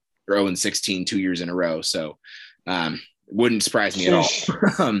 0-17 or 0-16 2 years in a row. So wouldn't surprise me at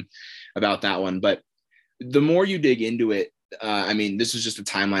all about that one. But the more you dig into it, this was just a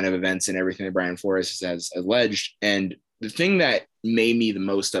timeline of events and everything that Brian Flores has alleged. And the thing that made me the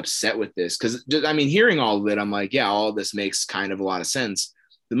most upset with this, because hearing all of it, I'm like, yeah, all of this makes kind of a lot of sense.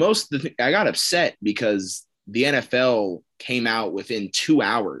 I got upset because the NFL came out within 2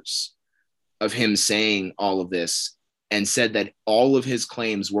 hours of him saying all of this and said that all of his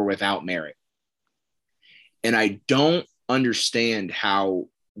claims were without merit. And I don't understand how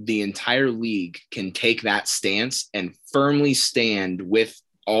the entire league can take that stance and firmly stand with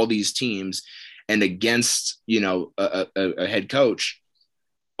all these teams and against, a head coach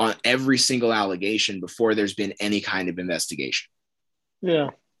on every single allegation before there's been any kind of investigation. Yeah.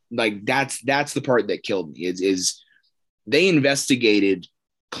 Like that's the part that killed me is they investigated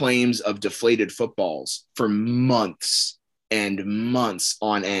claims of deflated footballs for months and months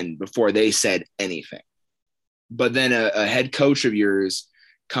on end before they said anything. But then a head coach of yours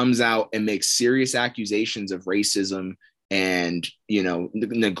comes out and makes serious accusations of racism and,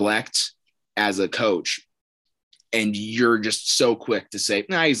 neglect as a coach. And you're just so quick to say,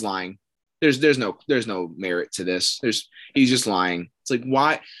 nah, he's lying. There's no merit to this. He's just lying. It's like,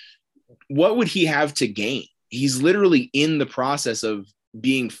 why? What would he have to gain? He's literally in the process of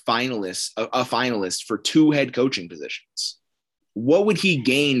being a finalist for 2 head coaching positions. What would he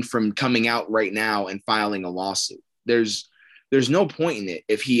gain from coming out right now and filing a lawsuit? There's no point in it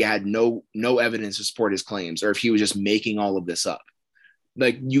if he had no evidence to support his claims, or if he was just making all of this up.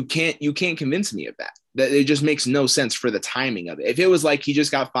 Like you can't convince me of that. That it just makes no sense for the timing of it. If it was like he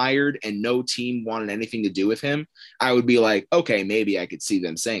just got fired and no team wanted anything to do with him, I would be like, okay, maybe I could see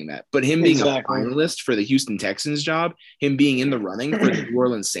them saying that. But him being a finalist for the Houston Texans job, him being in the running for the New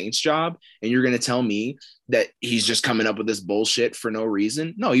Orleans Saints job, and you're going to tell me that he's just coming up with this bullshit for no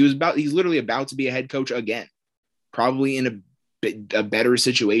reason? No, he's literally about to be a head coach again, probably in a better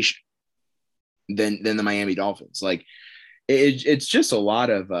situation than the Miami Dolphins. Like it's just a lot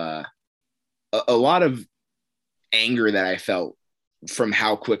of anger that I felt from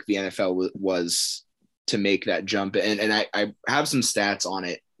how quick the NFL was to make that jump. And I have some stats on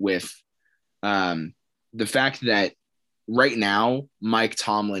it with the fact that right now, Mike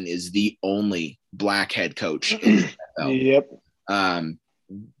Tomlin is the only black head coach in the NFL. Yep.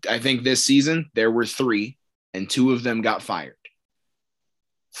 I think this season there were 3 and 2 of them got fired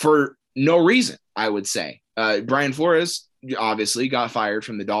for no reason, I would say. Brian Flores obviously got fired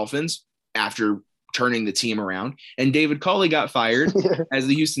from the Dolphins after turning the team around, and David Culley got fired as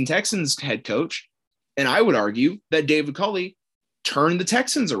the Houston Texans head coach. And I would argue that David Culley turned the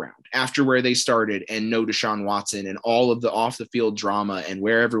Texans around after where they started and no Deshaun Watson and all of the off the field drama and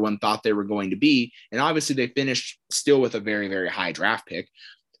where everyone thought they were going to be. And obviously they finished still with a very, very high draft pick,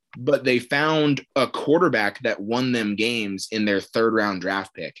 but they found a quarterback that won them games in their 3rd round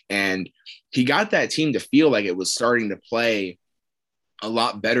draft pick. And he got that team to feel like it was starting to play a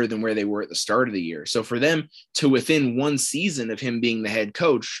lot better than where they were at the start of the year. So for them to, within 1 season of him being the head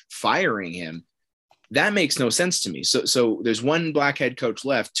coach, firing him, that makes no sense to me. So there's 1 black head coach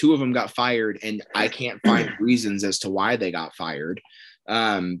left. 2 of them got fired, and I can't find reasons as to why they got fired.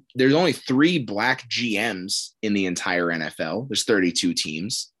 There's only 3 black GMs in the entire NFL. There's 32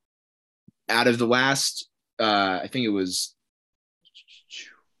 teams. Out of the last, I think it was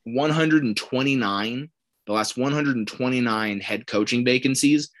 129, the last 129 head coaching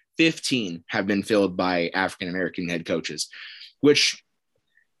vacancies, 15 have been filled by African-American head coaches, which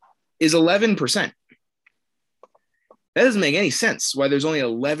is 11%. That doesn't make any sense why there's only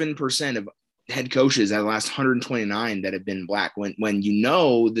 11% of head coaches out of the last 129 that have been black when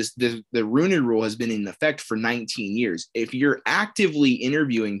the Rooney Rule has been in effect for 19 years. If you're actively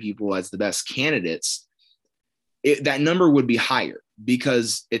interviewing people as the best candidates, that number would be higher,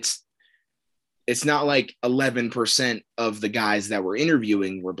 because it's not like 11% of the guys that were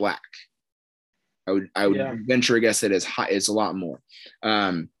interviewing were black. I would venture a guess that it's a lot more.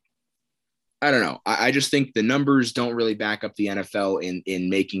 I don't know. I just think the numbers don't really back up the NFL in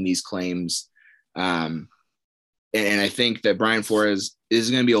making these claims. And I think that Brian Flores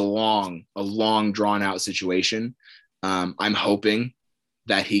is going to be a long drawn out situation. I'm hoping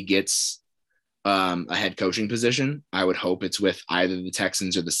that he gets a head coaching position. I would hope it's with either the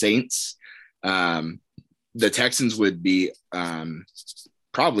Texans or the Saints. The Texans would be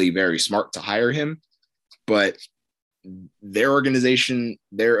probably very smart to hire him, but their organization,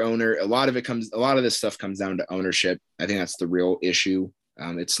 their owner, a lot of this stuff comes down to ownership. I think that's the real issue.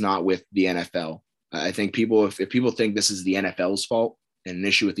 It's not with the NFL. I think if people think this is the NFL's fault and an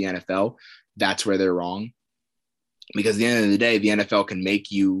issue with the NFL, that's where they're wrong. Because at the end of the day, the NFL can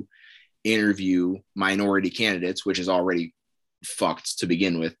make you interview minority candidates, which is already fucked to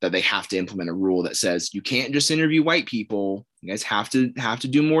begin with, that they have to implement a rule that says you can't just interview white people. You guys have to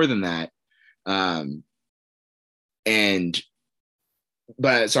do more than that.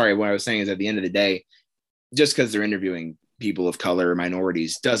 But sorry, what I was saying is at the end of the day, just because they're interviewing people of color or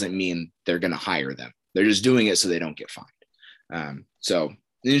minorities doesn't mean they're going to hire them. They're just doing it so they don't get fined. So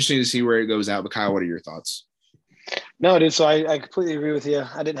interesting to see where it goes out. But Kyle, what are your thoughts? No, dude. So I completely agree with you.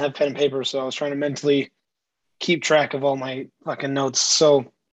 I didn't have pen and paper, so I was trying to mentally keep track of all my fucking notes.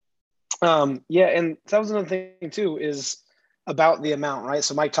 So, yeah, and that was another thing too is about the amount, right?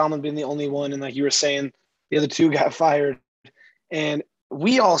 So Mike Tomlin being the only one, and like you were saying, the other two got fired, and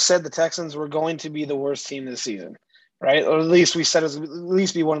we all said the Texans were going to be the worst team this season, right? Or at least we said it was at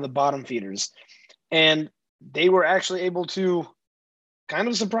least be one of the bottom feeders, and they were actually able to kind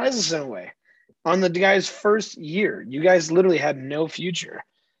of surprise us in a way. On the guy's first year, you guys literally had no future.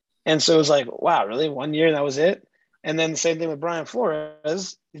 And so it was like, wow, really? 1 year, that was it? And then the same thing with Brian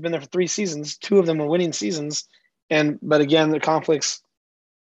Flores. He's been there for 3 seasons. 2 of them were winning seasons. But again, the conflicts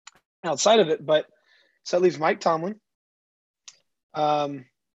outside of it. But so that leaves Mike Tomlin,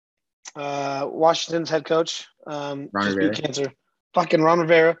 Washington's head coach, just beat cancer. Fucking Ron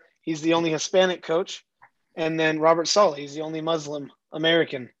Rivera. He's the only Hispanic coach. And then Robert Saleh. He's the only Muslim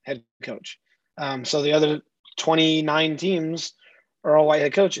American head coach. So the other 29 teams are all white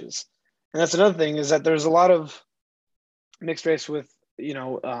head coaches. And that's another thing is that there's a lot of mixed race with,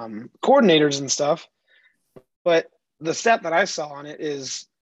 coordinators and stuff. But the stat that I saw on it is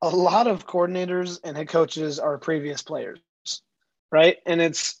a lot of coordinators and head coaches are previous players, right? And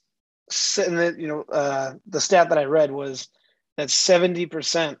it's, the stat that I read was that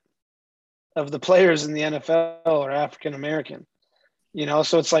 70% of the players in the NFL are African American.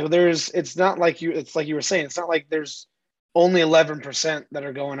 So it's like it's not like you were saying, it's not like there's only 11% that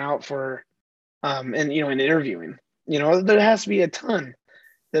are going out for in interviewing. There has to be a ton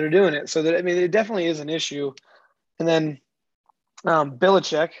that are doing it. So that, I mean, it definitely is an issue. And then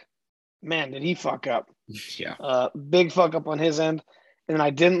Belichick, man, did he fuck up? Yeah. Big fuck up on his end. And I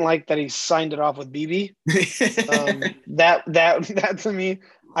didn't like that he signed it off with BB. That to me,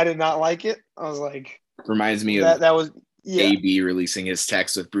 I did not like it. I was like, reminds me of that was AB releasing his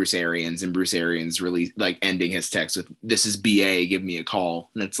text with Bruce Arians, and Bruce Arians really ending his text with, "This is BA, give me a call."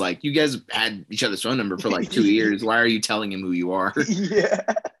 And it's like, you guys had each other's phone number for like 2 years. Why are you telling him who you are?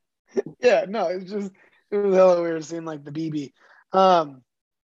 Yeah. No, it was hella weird seeing like the BB.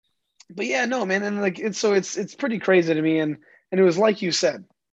 But yeah, no, man, and like it's pretty crazy to me, and it was like you said,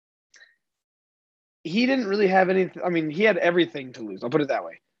 he didn't really have anything. I mean, he had everything to lose. I'll put it that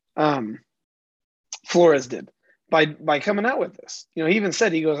way. Flores did by coming out with this. He even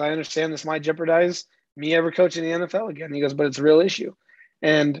said, he goes, "I understand this might jeopardize me ever coaching the NFL again." He goes, "But it's a real issue."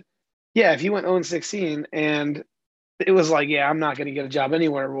 And yeah, if he went 0-16 and it was like, "Yeah, I'm not going to get a job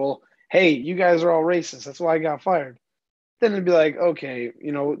anywhere." Well, hey, you guys are all racist. That's why I got fired. Then it'd be like, okay,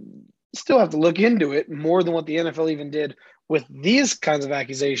 still have to look into it more than what the NFL even did with these kinds of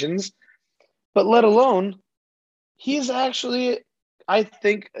accusations. But let alone, he's actually, I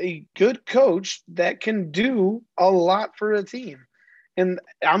think, a good coach that can do a lot for a team. And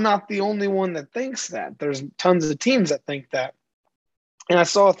I'm not the only one that thinks that. There's tons of teams that think that. And I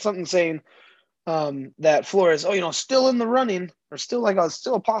saw something saying that Flores, still in the running, or still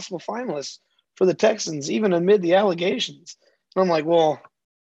a possible finalist for the Texans, even amid the allegations. And I'm like, well,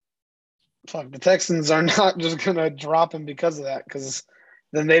 fuck, the Texans are not just going to drop him because of that, because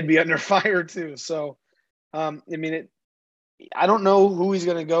then they'd be under fire too. So, I don't know who he's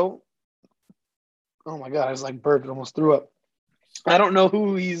going to go. Oh my God, I was like burped, almost threw up. I don't know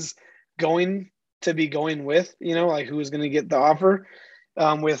who he's going to be going with, who is going to get the offer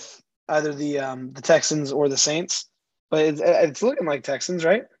with either the Texans or the Saints. But it's looking like Texans,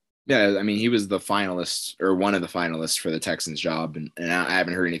 right? Yeah, I mean, he was the finalist, or one of the finalists for the Texans job, and I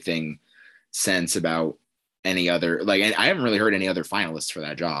haven't heard anything since about any other, I haven't really heard any other finalists for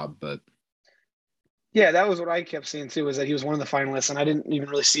that job. But yeah, that was what I kept seeing too, was that he was one of the finalists, and I didn't even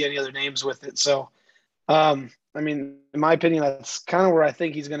really see any other names with it. So, in my opinion, that's kind of where I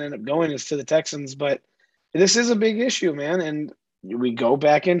think he's going to end up going, is to the Texans. But this is a big issue, man, and we go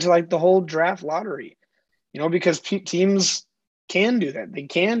back into the whole draft lottery, because teams can do that. They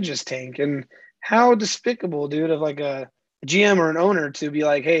can just tank. And how despicable, dude, of a GM or an owner to be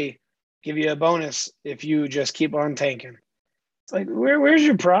like, "Hey, give you a bonus if you just keep on tanking." It's like, where's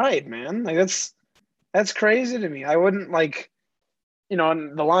your pride, man? That's crazy to me. I wouldn't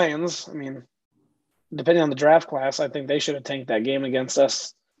on the Lions. Depending on the draft class, I think they should have tanked that game against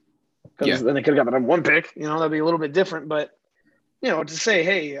us, because then they could have got the number 1 pick. That'd be a little bit different. But to say,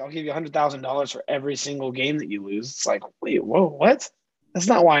 "Hey, I'll give you $100,000 for every single game that you lose," it's like, wait, whoa, what? That's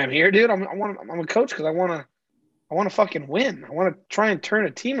not why I'm here, dude. I'm a coach because I want to fucking win. I want to try and turn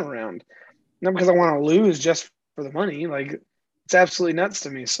a team around, not because I want to lose just for the money. It's absolutely nuts to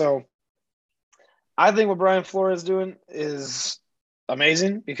me. So I think what Brian Flores is doing is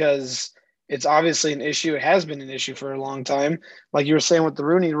amazing, because it's obviously an issue. It has been an issue for a long time. Like you were saying with the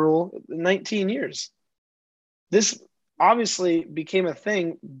Rooney Rule, 19 years. This obviously became a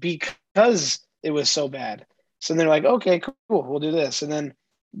thing because it was so bad. So they're like, okay, cool, we'll do this. And then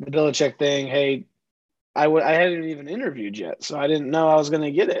the Belichick thing, hey, I hadn't even interviewed yet, so I didn't know I was going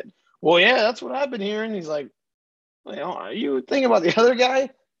to get it. Well, yeah, that's what I've been hearing. He's like, well, are you thinking about the other guy?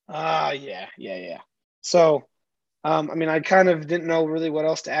 Yeah. So, I mean, I kind of didn't know really what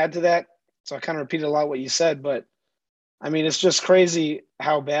else to add to that. So I kind of repeated a lot what you said, but I mean, it's just crazy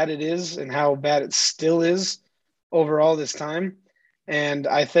how bad it is and how bad it still is overall this time. And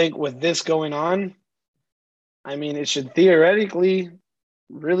I think with this going on, I mean, it should theoretically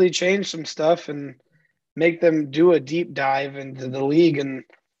really change some stuff and make them do a deep dive into the league and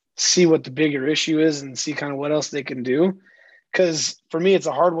see what the bigger issue is and see kind of what else they can do. Because for me, it's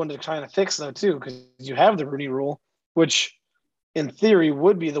a hard one to kind of fix, though, too, because you have the Rooney Rule, which in theory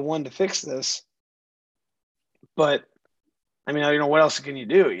would be the one to fix this. But I mean, what else can you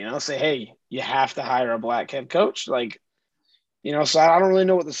do? Say, hey, you have to hire a black head coach. Like, so I don't really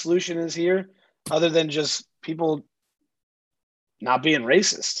know what the solution is here other than just people not being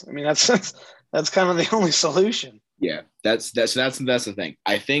racist. I mean, that's kind of the only solution. Yeah, that's the thing.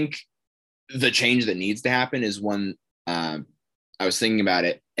 I think the change that needs to happen is one. I was thinking about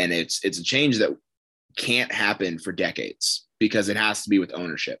it, and it's a change that can't happen for decades because it has to be with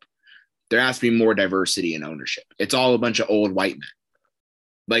ownership. There has to be more diversity in ownership. It's all a bunch of old white men.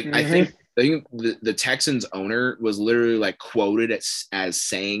 Like I think the Texans owner was literally like quoted as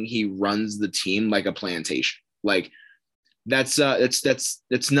saying he runs the team like a plantation. Like that's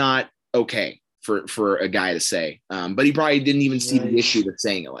not okay for a guy to say. But he probably didn't even see the issue with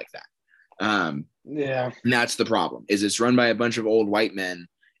saying it like that. Yeah. And that's the problem, is it's run by a bunch of old white men.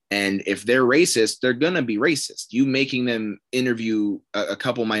 And if they're racist, they're going to be racist. You making them interview a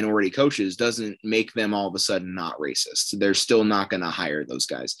couple minority coaches doesn't make them all of a sudden not racist. They're still not going to hire those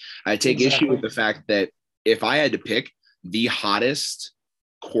guys. I take issue with the fact that if I had to pick the hottest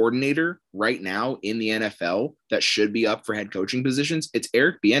coordinator right now in the NFL that should be up for head coaching positions, it's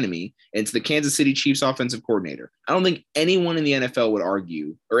Eric Bieniemy, and it's the Kansas City Chiefs offensive coordinator. I don't think anyone in the NFL would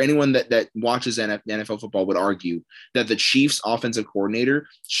argue, or anyone that watches NFL football would argue, that the Chiefs offensive coordinator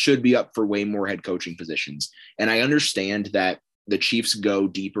should be up for way more head coaching positions. And I understand that the Chiefs go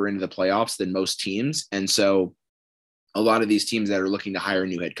deeper into the playoffs than most teams, and so a lot of these teams that are looking to hire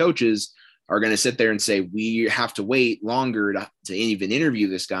new head coaches are going to sit there and say, we have to wait longer to even interview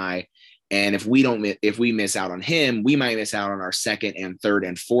this guy. And if we miss out on him, we might miss out on our second and third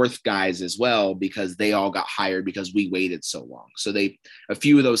and fourth guys as well, because they all got hired because we waited so long. So a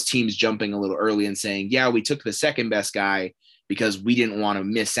few of those teams jumping a little early and saying, yeah, we took the second best guy because we didn't want to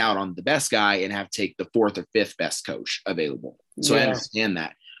miss out on the best guy and have to take the fourth or fifth best coach available. So I understand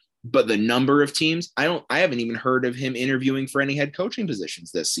that. But the number of teams, I haven't even heard of him interviewing for any head coaching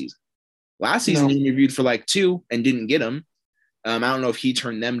positions this season. Last season, he interviewed for like 2 and didn't get them. I don't know if he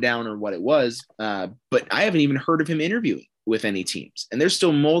turned them down or what it was, but I haven't even heard of him interviewing with any teams. And there's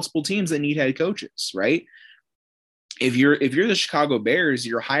still multiple teams that need head coaches, right? If you're the Chicago Bears,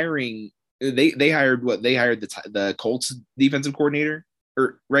 you're hiring. They hired the Colts defensive coordinator,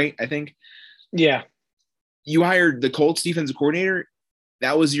 right? I think. Yeah. You hired the Colts defensive coordinator.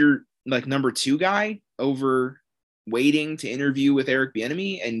 That was your like number 2 guy over waiting to interview with Eric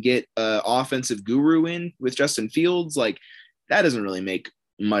Bieniemy and get an offensive guru in with Justin Fields. Like, that doesn't really make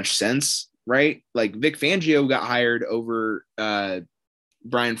much sense, right? Like, Vic Fangio got hired over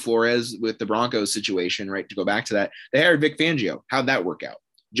Brian Flores with the Broncos situation, right? To go back to that, they hired Vic Fangio. How'd that work out?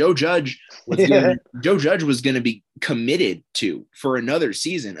 Joe Judge was going to be committed to for another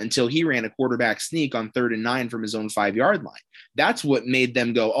season until he ran a quarterback sneak on 3rd and 9 from his own 5-yard line. That's what made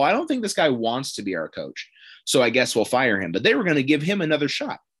them go, oh, I don't think this guy wants to be our coach, so I guess we'll fire him. But they were going to give him another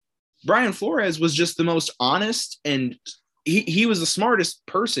shot. Brian Flores was just the most honest, and he was the smartest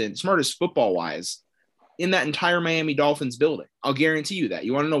football-wise in that entire Miami Dolphins building. I'll guarantee you that.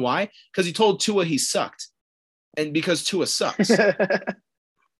 You want to know why? Because he told Tua he sucked, and because Tua sucks.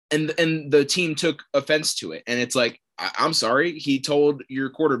 And the team took offense to it. And it's like, I'm sorry. He told your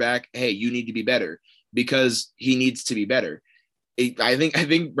quarterback, hey, you need to be better, because he needs to be better. I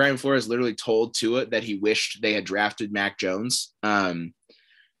think Brian Flores literally told Tua that he wished they had drafted Mac Jones.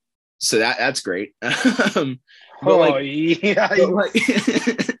 So that's great. Oh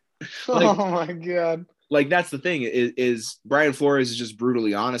my God. Like, that's the thing is Brian Flores is just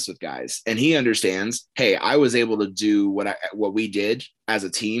brutally honest with guys, and he understands, hey, I was able to do what we did as a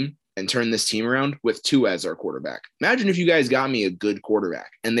team and turn this team around with Tua as our quarterback. Imagine if you guys got me a good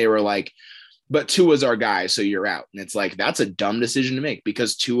quarterback and they were like, but Tua's our guy, so you're out. And it's like, that's a dumb decision to make,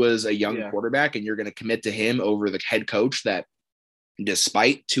 because Tua's a young quarterback and you're going to commit to him over the head coach that,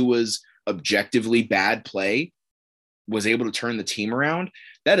 despite Tua's objectively bad play, was able to turn the team around.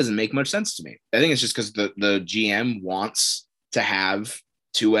 That doesn't make much sense to me. I think it's just because the GM wants to have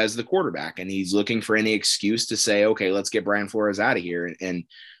Tua as the quarterback, and he's looking for any excuse to say, okay, let's get Brian Flores out of here. And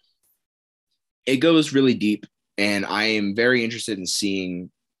it goes really deep, and I am very interested in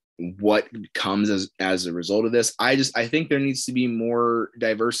seeing what comes as a result of this. I think there needs to be more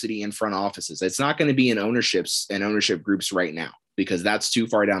diversity in front offices. It's not going to be in ownership groups right now, because that's too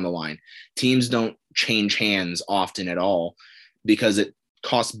far down the line. Teams don't change hands often at all because it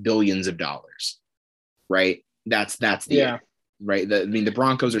costs billions of dollars, right? That's the right. The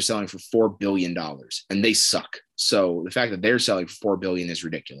Broncos are selling for $4 billion and they suck. So the fact that they're selling for $4 billion is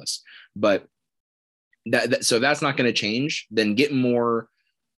ridiculous. But so that's not going to change. Then get more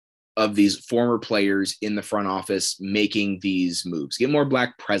of these former players in the front office making these moves. Get more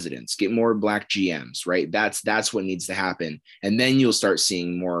Black presidents, get more Black GMs, right? That's what needs to happen. And then you'll start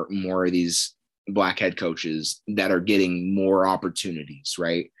seeing more of these Black head coaches that are getting more opportunities,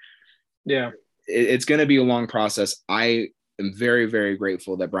 right? Yeah. It's going to be a long process. I am very, very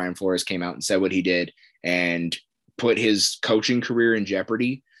grateful that Brian Flores came out and said what he did and put his coaching career in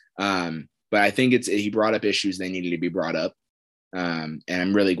jeopardy. But I think he brought up issues they needed to be brought up. And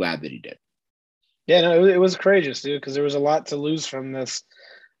I'm really glad that he did. Yeah, no, it was courageous, dude, because there was a lot to lose from this.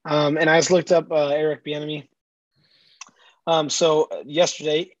 And I just looked up Eric Bieniemy. So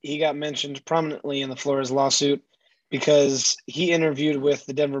yesterday he got mentioned prominently in the Flores lawsuit because he interviewed with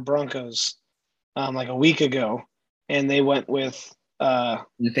the Denver Broncos like a week ago, and they went with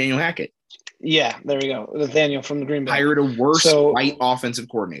Nathaniel Hackett. Yeah, there we go. Nathaniel from the Green Bay. Hired a worse white offensive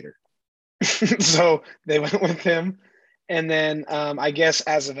coordinator. So they went with him. And then I guess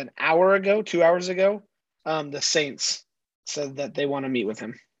as of 2 hours ago, the Saints said that they want to meet with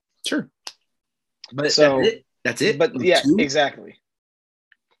him. Sure. But so that's it. But yeah, exactly.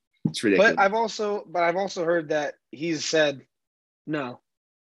 It's ridiculous. But I've also heard that he's said no.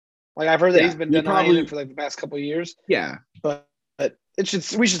 Like I've heard that he's been denying it for like the past couple of years. Yeah. But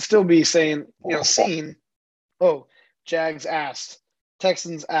we should still be saying, seeing, oh, Jags asked,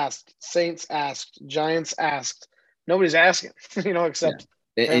 Texans asked, Saints asked, Giants asked. Nobody's asking, except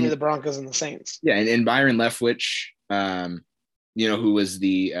apparently the Broncos and the Saints. Yeah, and Byron Leftwich, who was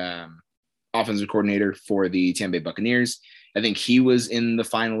the offensive coordinator for the Tampa Bay Buccaneers, I think he was in the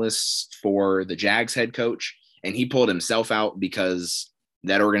finalists for the Jags head coach, and he pulled himself out because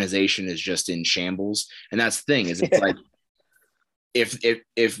that organization is just in shambles. And that's the thing is it's like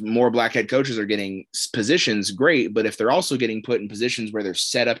if more Black head coaches are getting positions, great. But if they're also getting put in positions where they're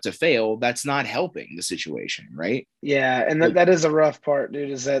set up to fail, that's not helping the situation, right? Yeah, and that is a rough part, dude,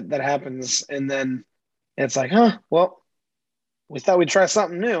 is that happens. And then it's like, well, we thought we'd try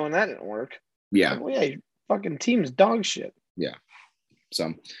something new, and that didn't work. Yeah. Like, well, yeah, your fucking team's dog shit. Yeah.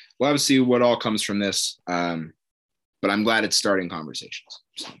 So we'll have to see what all comes from this. But I'm glad it's starting conversations.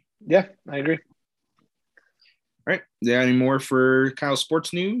 So. Yeah, I agree. All right. Is there any more for Kyle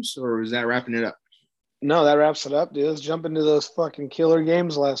sports news, or is that wrapping it up? No, that wraps it up, dude. Let's jump into those fucking killer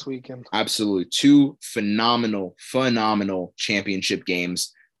games last weekend. Absolutely. 2 phenomenal championship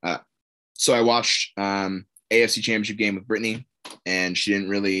games. So I watched AFC championship game with Brittany, and she didn't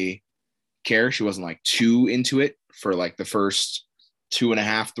really care. She wasn't like too into it for like the first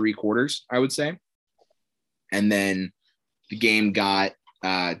 2.5, 3 quarters, I would say. And then the game got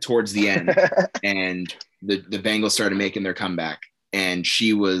towards the end and the Bengals started making their comeback, and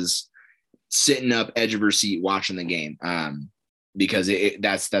she was sitting up edge of her seat watching the game because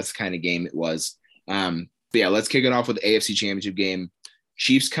that's the kind of game it was. But yeah, let's kick it off with the AFC championship game.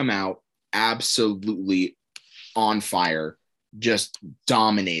 Chiefs come out absolutely on fire, just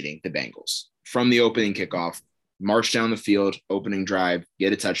dominating the Bengals from the opening kickoff, march down the field, opening drive,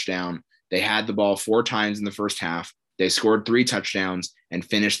 get a touchdown. They had the ball 4 times in the first half. They scored 3 touchdowns and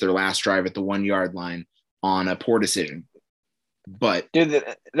finished their last drive at the 1-yard line on a poor decision. But dude,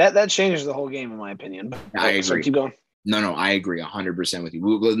 that changes the whole game in my opinion. I agree. So keep going. No, I agree 100% with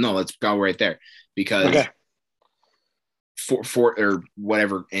you. No, let's go right there because for or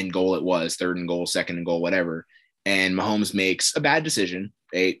whatever end goal it was, 3rd and goal, 2nd and goal, whatever. And Mahomes makes a bad decision.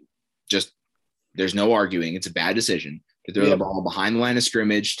 There's no arguing. It's a bad decision to throw the ball behind the line of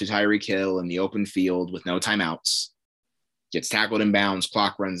scrimmage to Tyreek Hill in the open field with no timeouts. Gets tackled in bounds,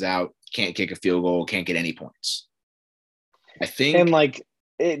 clock runs out, can't kick a field goal, can't get any points. I think. And like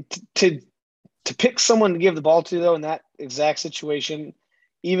to pick someone to give the ball to, though, in that exact situation,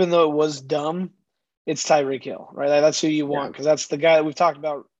 even though it was dumb, it's Tyreek Hill, right? That's who you want, because that's the guy that we've talked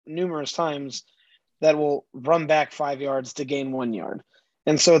about numerous times that will run back 5 yards to gain 1 yard.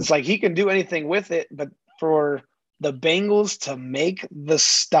 And so it's like he can do anything with it, but for the Bengals to make the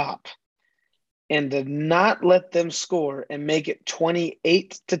stop and to not let them score and make it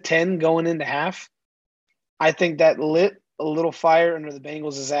 28-10 going into half, I think that lit a little fire under the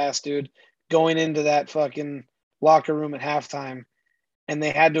Bengals' ass, dude, going into that fucking locker room at halftime. And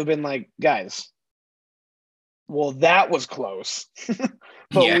they had to have been like, guys, well, that was close.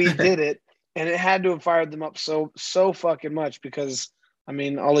 But we did it. And it had to have fired them up so fucking much because, I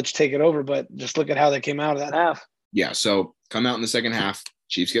mean, I'll let you take it over, but just look at how they came out of that half. Yeah, so come out in the second half,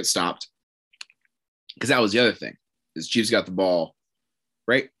 Chiefs get stopped. Because that was the other thing, is Chiefs got the ball,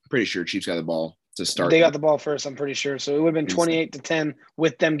 right? I'm pretty sure Chiefs got the ball to start. They got the ball first, I'm pretty sure. So it would have been 28-10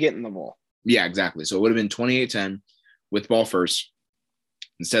 with them getting the ball. Yeah, exactly. So it would have been 28-10 with ball first.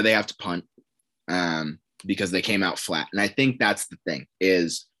 Instead, they have to punt because they came out flat. And I think that's the thing,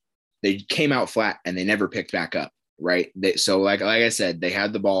 is they came out flat and they never picked back up, right? So like I said, they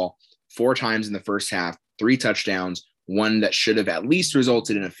had the ball 4 times in the first half, 3 touchdowns, one that should have at least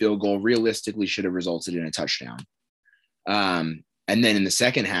resulted in a field goal, realistically should have resulted in a touchdown. And then in the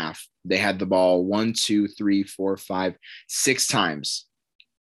second half, they had the ball 1, 2, 3, 4, 5, 6 times.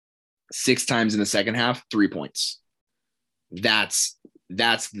 6 times in the second half, 3 points. That's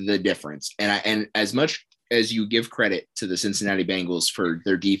the difference. And as much as you give credit to the Cincinnati Bengals for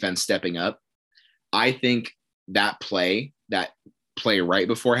their defense stepping up, I think that play right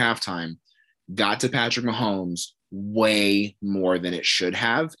before halftime got to Patrick Mahomes way more than it should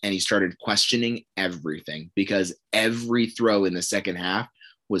have. And he started questioning everything because every throw in the second half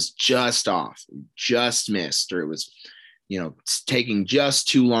was just off, just missed, or it was, taking just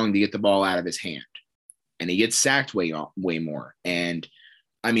too long to get the ball out of his hand. And he gets sacked way more. And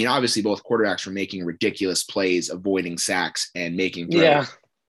I mean, obviously both quarterbacks were making ridiculous plays, avoiding sacks and making throws. Yeah.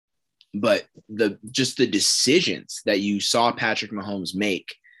 But the decisions that you saw Patrick Mahomes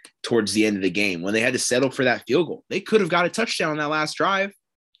make towards the end of the game, when they had to settle for that field goal, they could have got a touchdown on that last drive,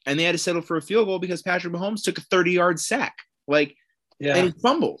 and they had to settle for a field goal because Patrick Mahomes took a 30-yard sack, and he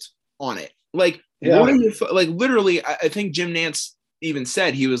fumbled on it. What are you, literally? I think Jim Nantz even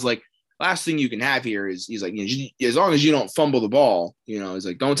said, he was like, last thing you can have here is, he's like, as long as you don't fumble the ball, he's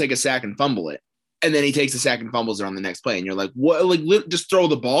like, don't take a sack and fumble it. And then he takes a sack and fumbles it on the next play. And you're like, what? Just throw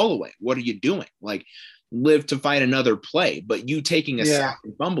the ball away. What are you doing? Live to fight another play. But you taking a sack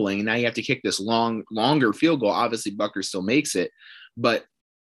and fumbling, and now you have to kick this longer field goal. Obviously, Bucker still makes it, but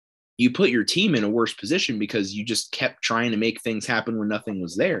you put your team in a worse position because you just kept trying to make things happen when nothing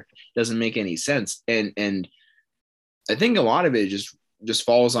was there. Doesn't make any sense. And I think a lot of it just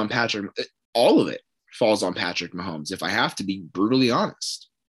falls on Patrick. All of it falls on Patrick Mahomes, if I have to be brutally honest.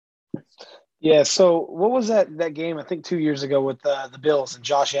 Yeah. So what was that game? I think 2 years ago with the Bills and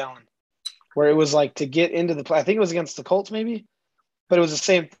Josh Allen, where it was like to get into the play. I think it was against the Colts, maybe, but it was the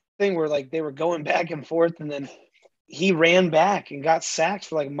same thing where they were going back and forth, and then he ran back and got sacked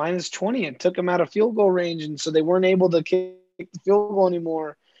for -20 and took him out of field goal range, and so they weren't able to kick the field goal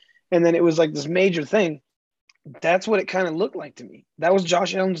anymore. And then it was this major thing. That's what it kind of looked like to me. That was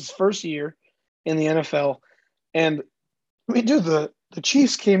Josh Allen's first year in the NFL, and the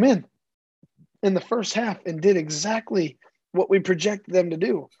Chiefs came in the first half and did exactly what we projected them to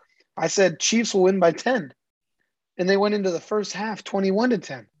do. I said Chiefs will win by 10, and they went into the first half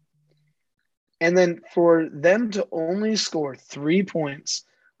 21-10. And then for them to only score 3 points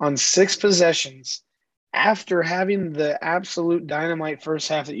on 6 possessions after having the absolute dynamite first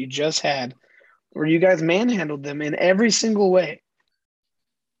half that you just had, where you guys manhandled them in every single way.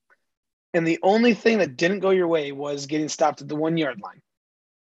 And the only thing that didn't go your way was getting stopped at the 1-yard line.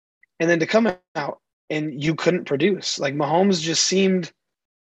 And then to come out and you couldn't produce. Mahomes just seemed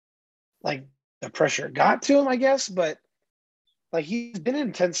like the pressure got to him, I guess, but he's been in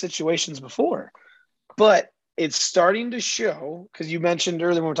intense situations before. But it's starting to show, because you mentioned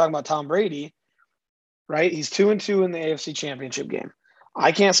earlier when we were talking about Tom Brady, right? He's 2-2 in the AFC Championship game.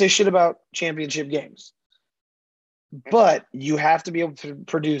 I can't say shit about championship games, but you have to be able to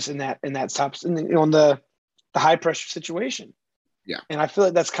produce in that top, on the high pressure situation. Yeah. And I feel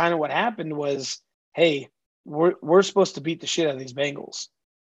like that's kind of what happened was, hey, we're supposed to beat the shit out of these Bengals.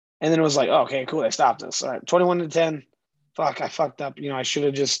 And then it was like, oh, okay, cool. They stopped us. All right, 21-10. Fuck, I fucked up. I should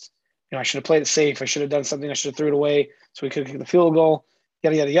have just, I should have played it safe. I should have done something. I should have threw it away so we could kick the field goal,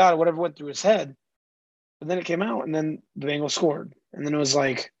 yada, yada, yada, whatever went through his head. But then it came out, and then the Bengals scored. And then it was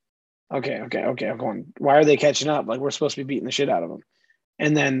like, okay, I'm going, why are they catching up? We're supposed to be beating the shit out of them.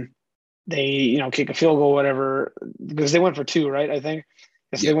 And then they, kick a field goal, whatever, because they went for 2, right? I think.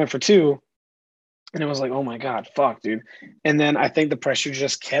 Yes, They went for 2. And it was like, oh my God, fuck, dude. And then I think the pressure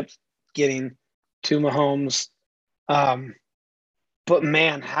just kept getting to Mahomes. But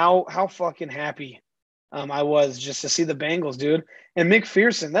man, how fucking happy I was just to see the Bengals, dude. And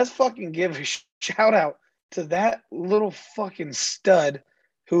McPherson, let's fucking give a shout out to that little fucking stud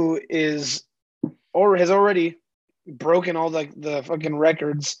who is or has already broken all the fucking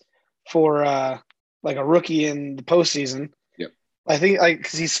records for like a rookie in the postseason. Yep. I think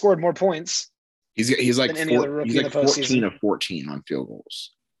because he scored more points. He's like than any other rookie in the postseason. 14 of 14 on field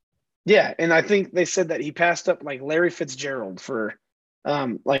goals. Yeah, and I think they said that he passed up like Larry Fitzgerald for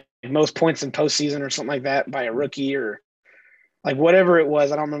like most points in postseason or something like that by a rookie or like whatever it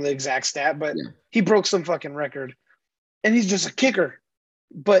was. I don't remember the exact stat, but he broke some fucking record. And he's just a kicker.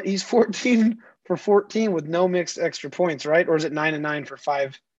 But he's 14 for 14 with no mixed extra points, right? Or is it 9 and 9 for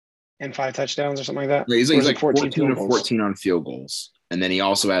 5 touchdowns or something like that? Yeah, he's like 14 of goals? 14 on field goals. And then he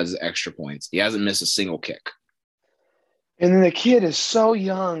also has extra points. He hasn't missed a single kick. And then the kid is so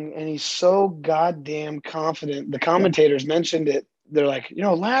young and he's so goddamn confident. The commentators mentioned it. They're like,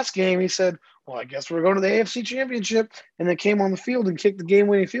 last game he said, well, I guess we're going to the AFC Championship, and then came on the field and kicked the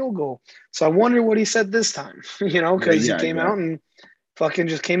game-winning field goal. So I wonder what he said this time, because he came out and fucking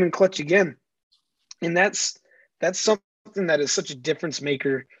just came in clutch again. And that's something that is such a difference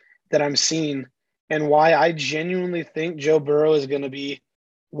maker that I'm seeing, and why I genuinely think Joe Burrow is going to be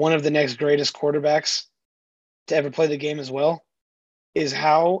one of the next greatest quarterbacks to ever play the game as well, is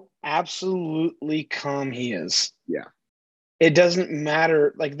how absolutely calm he is. Yeah. It doesn't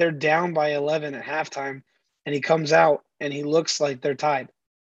matter. Like, they're down by 11 at halftime, and he comes out and he looks like they're tied.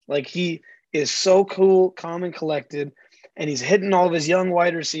 Like, he is so cool, calm, and collected, and he's hitting all of his young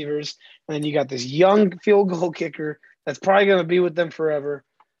wide receivers. And then you got this young field goal kicker that's probably going to be with them forever.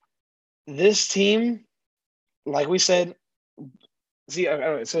 This team, like we said,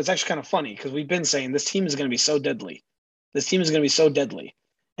 so it's actually kind of funny because we've been saying this team is going to be so deadly. This team is going to be so deadly.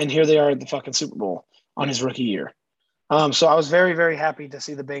 And here they are at the fucking Super Bowl on his rookie year. So I was very, very happy to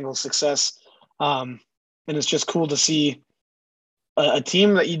see the Bengals' success. And it's just cool to see a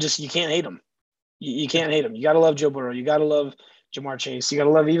team that you can't hate them. You can't hate them. You got to love Joe Burrow. You got to love Jamar Chase. You got to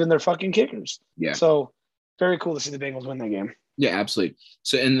love even their fucking kickers. Yeah. So very cool to see the Bengals win that game. Yeah, absolutely.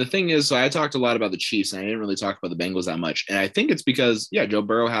 So, and the thing is, I talked a lot about the Chiefs, and I didn't really talk about the Bengals that much. And I think it's because, Joe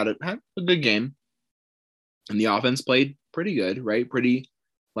Burrow had a good game, and the offense played pretty good, right? Pretty,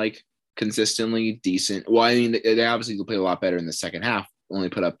 like, consistently decent. Well, I mean, they obviously played a lot better in the second half. Only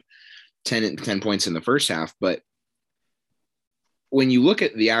put up 10 points in the first half, but when you look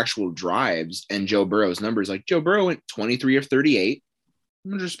at the actual drives and Joe Burrow's numbers, like Joe Burrow went 23 of 38,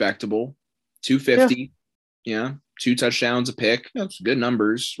 respectable, 250, 2 touchdowns, a pick. That's good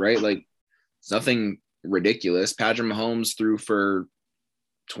numbers, right? Like, it's nothing ridiculous. Patrick Mahomes threw for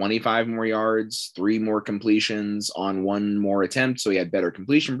 25 more yards, 3 more completions on 1 more attempt. So he had better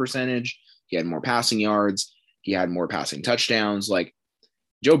completion percentage. He had more passing yards. He had more passing touchdowns. Like,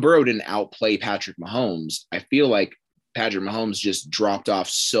 Joe Burrow didn't outplay Patrick Mahomes. I feel like Patrick Mahomes just dropped off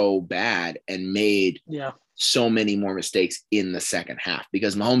so bad and made so many more mistakes in the second half,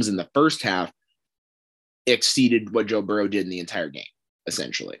 because Mahomes in the first half exceeded what Joe Burrow did in the entire game,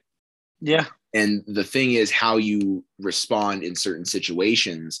 essentially. Yeah. And the thing is how you respond in certain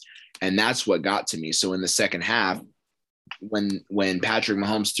situations. And that's what got to me. So in the second half, when Patrick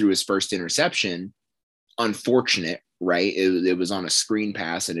Mahomes threw his first interception, unfortunate, right? It was on a screen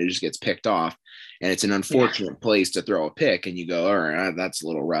pass and it just gets picked off. And it's an unfortunate place to throw a pick. And you go, all right, that's a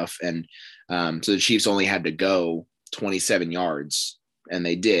little rough. And so the Chiefs only had to go 27 yards, and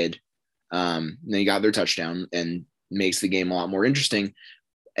they did. They got their touchdown and makes the game a lot more interesting.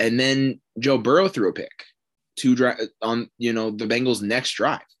 And then Joe Burrow threw a pick on the Bengals' next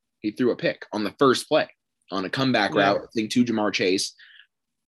drive. He threw a pick on the first play on a comeback route, I think, to Jamar Chase.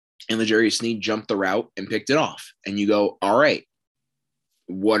 And L'Jarius Sneed jumped the route and picked it off. And you go, all right,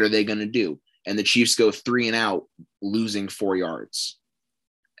 what are they going to do? And the Chiefs go 3 and out, losing 4 yards.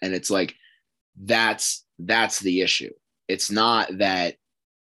 And it's like, that's the issue. It's not that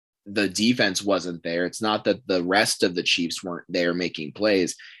the defense wasn't there. It's not that the rest of the Chiefs weren't there making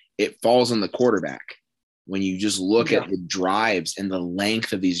plays. It falls on the quarterback. When you just look at the drives and the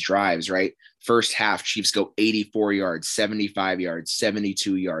length of these drives, right? First half, Chiefs go 84 yards, 75 yards,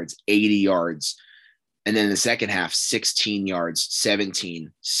 72 yards, 80 yards. And then in the second half, 16 yards,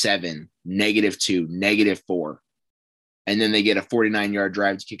 17, 7, -2, -4. And then they get a 49-yard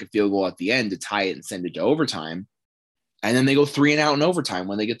drive to kick a field goal at the end to tie it and send it to overtime. And then they go 3 and out in overtime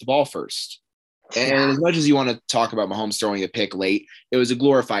when they get the ball first. And as much as you want to talk about Mahomes throwing a pick late, it was a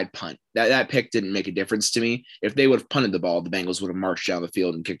glorified punt. That pick didn't make a difference to me. If they would have punted the ball, the Bengals would have marched down the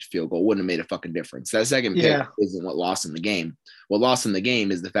field and kicked a field goal. Wouldn't have made a fucking difference. That second pick isn't what lost in the game. What lost in the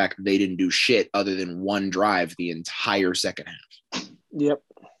game is the fact that they didn't do shit other than one drive the entire second half. Yep.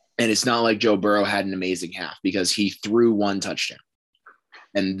 And it's not like Joe Burrow had an amazing half because he threw one touchdown.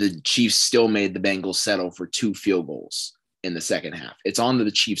 And the Chiefs still made the Bengals settle for 2 field goals in the second half. It's on to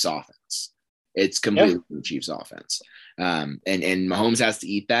the Chiefs offense. It's completely the Chiefs offense. And Mahomes has to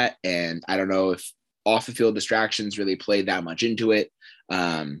eat that. And I don't know if off the field distractions really played that much into it.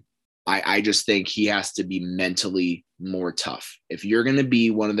 I just think he has to be mentally more tough. If you're going to be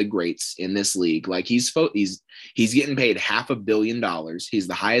one of the greats in this league, like he's getting paid $500 million. He's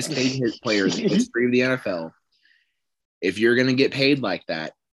the highest paid player in the history of the NFL. If you're going to get paid like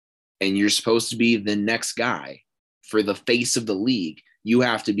that and you're supposed to be the next guy for the face of the league, you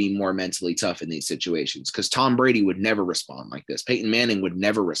have to be more mentally tough in these situations because Tom Brady would never respond like this. Peyton Manning would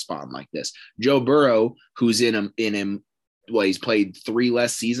never respond like this. Joe Burrow, who's he's played 3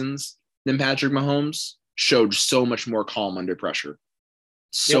 less seasons than Patrick Mahomes, showed so much more calm under pressure.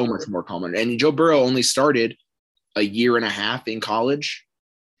 So much more calm. And Joe Burrow only started a year and a half in college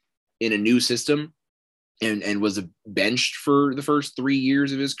in a new system and was benched for the first 3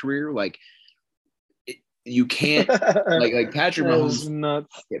 years of his career. Like, you can't like Patrick Mahomes.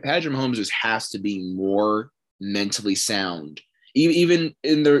 Nuts. Patrick Mahomes just has to be more mentally sound. Even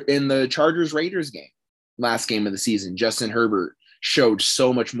in the Chargers Raiders game, last game of the season, Justin Herbert showed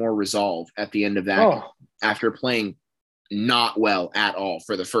so much more resolve at the end of that game, after playing not well at all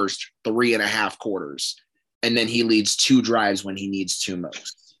for the first 3.5 quarters, and then he leads 2 drives when he needs to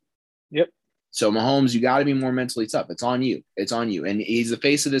most. Yep. So Mahomes, you got to be more mentally tough. It's on you. It's on you. And he's the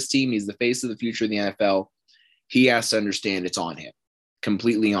face of this team. He's the face of the future of the NFL. He has to understand it's on him,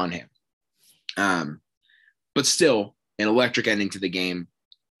 completely on him. But still, an electric ending to the game.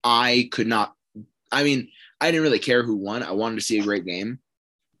 I didn't really care who won. I wanted to see a great game.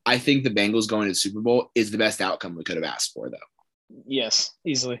 I think the Bengals going to the Super Bowl is the best outcome we could have asked for, though. Yes,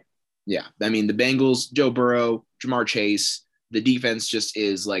 easily. Yeah. I mean, the Bengals, Joe Burrow, Jamar Chase, the defense just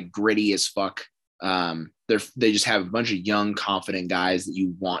is like gritty as fuck. They just have a bunch of young, confident guys that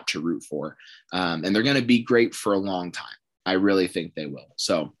you want to root for. And they're going to be great for a long time. I really think they will.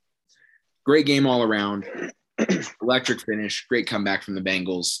 So great game all around. Electric finish. Great comeback from the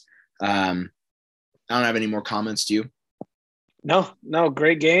Bengals. I don't have any more comments. Do you? No,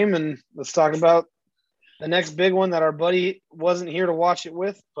 great game. And let's talk about the next big one that our buddy wasn't here to watch it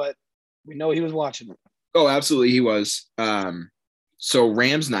with, but we know he was watching it. Oh, absolutely. He was. So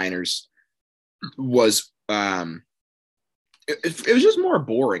Rams-Niners was, it was just more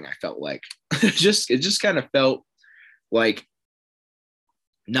boring. I felt like it just kind of felt like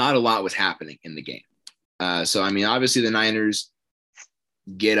not a lot was happening in the game. So, I mean, obviously the Niners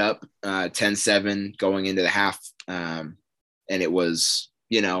get up 10-7 going into the half. And it was,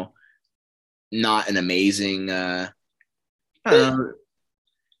 not an amazing,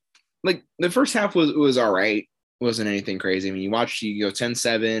 like the first half was all right. It wasn't anything crazy. I mean, you go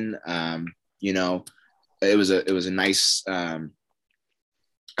 10-7, it was a nice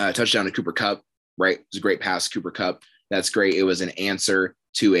touchdown to Cooper Kupp, right? It was a great pass to Cooper Kupp. That's great. It was an answer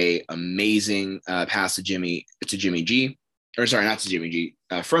to a amazing pass to Jimmy G. Or sorry, not to Jimmy G.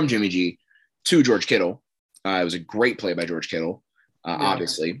 From Jimmy G to George Kittle. It was a great play by George Kittle.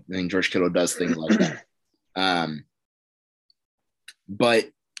 Obviously, I think George Kittle does things like that. But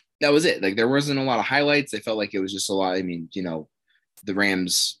that was it. Like, there wasn't a lot of highlights. I felt like it was just a lot. I mean, the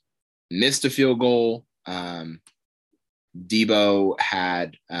Rams missed a field goal. Debo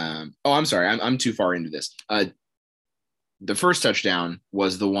had I'm sorry. I'm too far into this. The first touchdown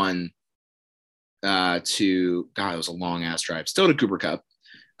was the one it was a long ass drive, still to Cooper Kupp.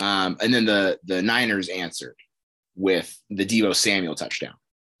 And then the Niners answered with the Debo Samuel touchdown.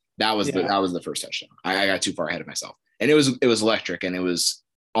 That was the first touchdown. I got too far ahead of myself. And it was electric, and it was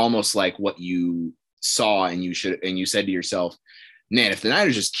almost like what you saw, and you said to yourself, man, if the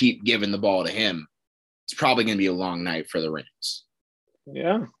Niners just keep giving the ball to him, it's probably going to be a long night for the Rams.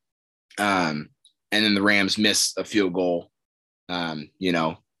 Yeah. And then the Rams miss a field goal,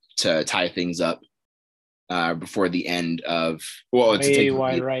 to tie things up before the end of, to take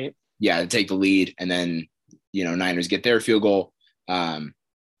wide right. Yeah, to take the lead, and then Niners get their field goal, and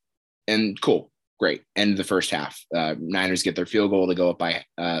cool. Great. End of the first half. Niners get their field goal to go up by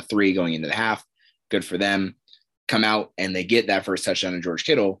 3 going into the half. Good for them. Come out and they get that first touchdown to George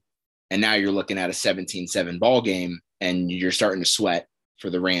Kittle. And now you're looking at a 17-7 ball game, and you're starting to sweat for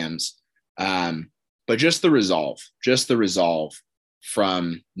the Rams. But just the resolve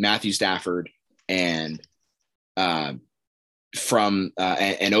from Matthew Stafford and and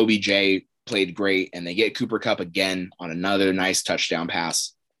OBJ played great. And they get Cooper Kupp again on another nice touchdown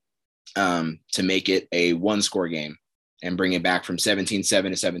pass to make it a 1-score game and bring it back from 17-7 to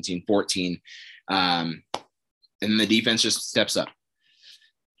 17-14. And the defense just steps up.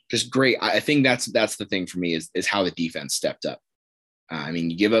 just great. I think that's the thing for me is how the defense stepped up. I mean,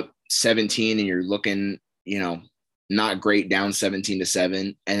 you give up 17 and you're looking, not great, down 17-7,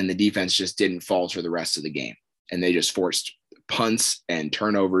 and then the defense just didn't falter the rest of the game, and they just forced punts and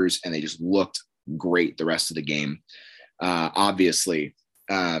turnovers, and they just looked great the rest of the game. Obviously,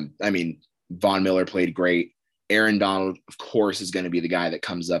 I mean, Von Miller played great. Aaron Donald, of course, is going to be the guy that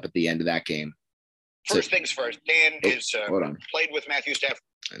comes up at the end of that game. First things first, Dan played with Matthew Stafford.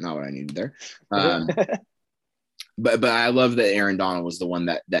 Not what I needed there. But I love that Aaron Donald was the one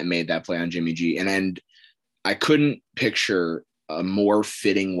that made that play on Jimmy G. And I couldn't picture a more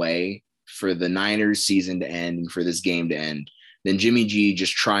fitting way for the Niners season to end and for this game to end than Jimmy G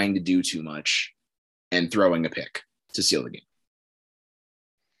just trying to do too much and throwing a pick to seal the game.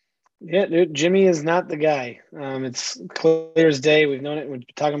 Yeah, dude, Jimmy is not the guy. It's clear as day. We've known it. We've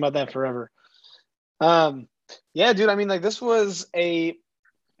been talking about that forever. Yeah, dude, I mean, like, this was a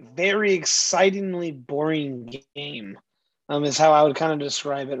very excitingly boring game, is how I would kind of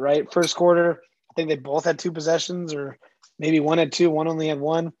describe it, right? First quarter, I think they both had 2 possessions, or maybe one had 2, one only had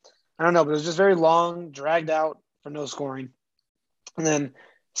 1. I don't know, but it was just very long, dragged out for no scoring. And then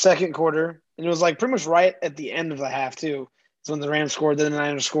second quarter, and it was like pretty much right at the end of the half too. It's when the Rams scored, then the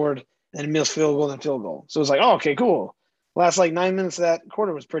Niners scored, and Mills field goal, then field goal. So it was like, oh, okay, cool. Last like 9 minutes of that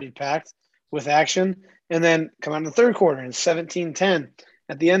quarter was pretty packed with action. And then come out in the third quarter and 17-10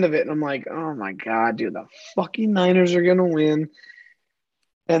 at the end of it. And I'm like, oh my God, dude, the fucking Niners are going to win.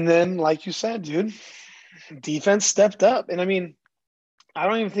 And then, like you said, dude, defense stepped up. And I mean, I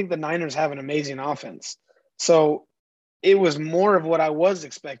don't even think the Niners have an amazing offense. So it was more of what I was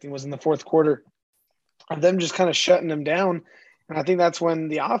expecting was in the fourth quarter of them just kind of shutting them down. And I think that's when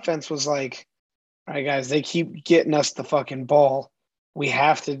the offense was like, all right, guys, they keep getting us the fucking ball. We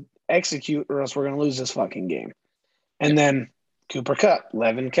have to execute or else we're going to lose this fucking game. And then Cooper Kupp,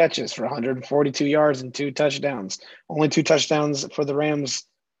 11 catches for 142 yards and 2 touchdowns. Only 2 touchdowns for the Rams.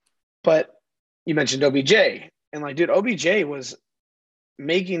 But you mentioned OBJ. And, like, dude, OBJ was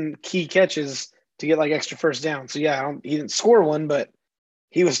making key catches to get, like, extra first down. So, yeah, he didn't score one, but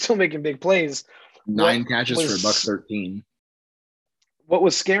he was still making big plays. 9 catches for $113. What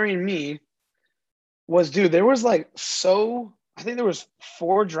was scaring me was, dude, there was, like, I think there was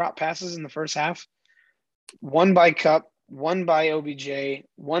 4 drop passes in the first half. 1 by Kupp, 1 by OBJ,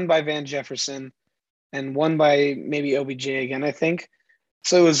 1 by Van Jefferson, and 1 by maybe OBJ again, I think.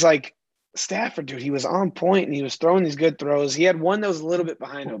 So it was like Stafford, dude, he was on point and he was throwing these good throws. He had one that was a little bit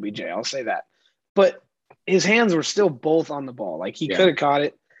behind OBJ, I'll say that. But his hands were still both on the ball. Like, he could have caught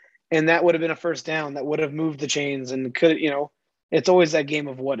it, and that would have been a first down that would have moved the chains and could, it's always that game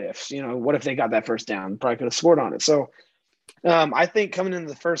of what ifs. What if they got that first down? Probably could have scored on it. So I think coming into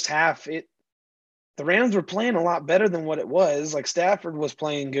the first half, the Rams were playing a lot better than what it was. Like, Stafford was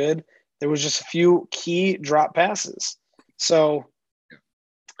playing good. There was just a few key drop passes. So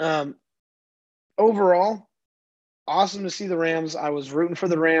overall, awesome to see the Rams. I was rooting for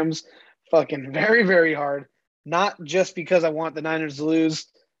the Rams fucking very, very hard. Not just because I want the Niners to lose,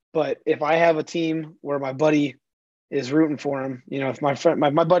 but if I have a team where my buddy is rooting for him, if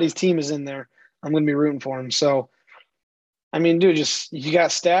my buddy's team is in there, I'm going to be rooting for him. So, I mean, dude, you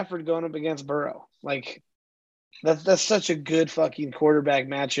got Stafford going up against Burrow. Like, that's such a good fucking quarterback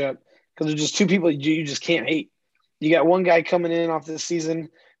matchup because there's just 2 people you just can't hate. You got one guy coming in off this season,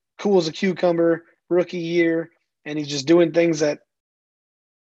 cool as a cucumber, rookie year, and he's just doing things that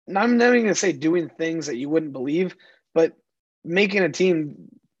I'm not even going to say doing things that you wouldn't believe, but making a team,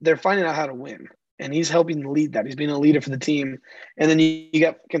 they're finding out how to win. And he's helping lead that. He's being a leader for the team. And then you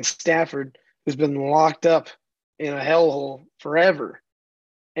got fucking Stafford, who's been locked up in a hellhole forever.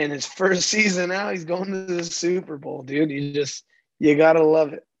 And his first season out, he's going to the Super Bowl, dude. You got to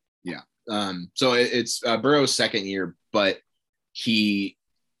love it. Yeah. So it's Burrow's second year, but he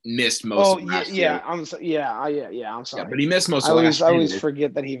missed most of last year. I'm sorry. I'm sorry. Yeah, but he missed most of last year. I always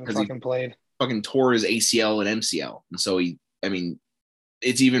forget that he even fucking played. Fucking tore his ACL and MCL. And so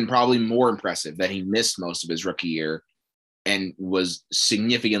it's even probably more impressive that he missed most of his rookie year and was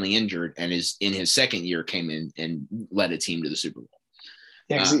significantly injured, and is in his second year came in and led a team to the Super Bowl.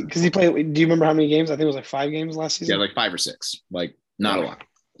 Yeah, because he played. Do you remember how many games? I think it was like 5 games last season. Yeah, like 5 or 6. Like, not a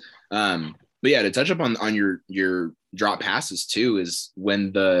lot. But yeah, to touch up on your drop passes too, is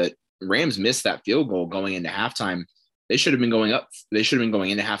when the Rams missed that field goal going into halftime, they should have been going up. They should have been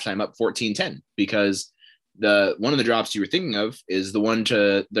going into halftime up 14-10 because one of the drops you were thinking of is the one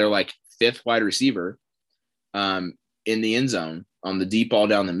to their like 5th wide receiver in the end zone on the deep ball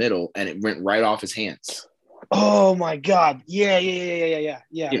down the middle, and it went right off his hands. Oh my God. Yeah.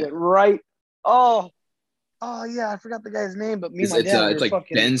 Went right. Oh, oh yeah, I forgot the guy's name, but me and my dad it's like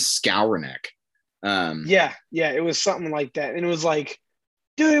fucking Ben Skowronek. Yeah, it was something like that, and it was like,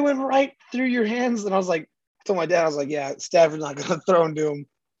 dude, it went right through your hands, and I was like, I told my dad, I was like, yeah, Stafford's not gonna throw into him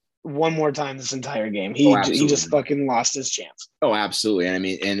one more time this entire game. He just fucking lost his chance. Oh, absolutely. And I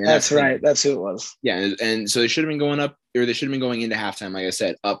mean, and that's right. That's who it was. Yeah. And so they should have been going up, or they should have been going into halftime, like I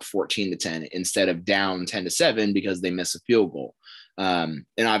said, up 14-10 instead of down 10-7 because they missed a field goal. And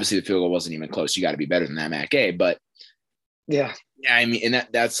obviously the field goal wasn't even close. You got to be better than that, Matt Gay. But yeah, I mean, and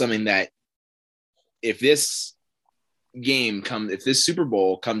that's something that if this Super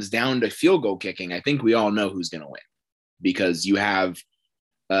Bowl comes down to field goal kicking, I think we all know who's going to win, because you have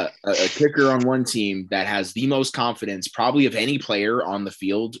a kicker on one team that has the most confidence probably of any player on the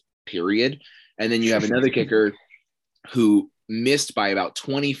field, period. And then you have another kicker who missed by about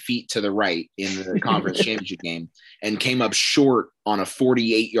 20 feet to the right in the conference championship game and came up short on a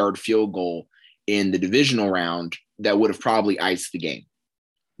 48-yard field goal in the divisional round that would have probably iced the game.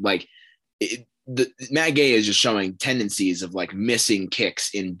 Like, Matt Gay is just showing tendencies of like missing kicks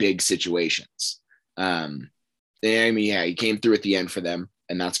in big situations. I mean, yeah, he came through at the end for them,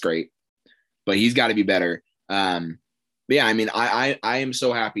 and that's great, but he's got to be better. But yeah, I mean, I am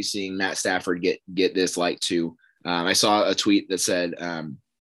so happy seeing Matt Stafford get this light too. I saw a tweet that said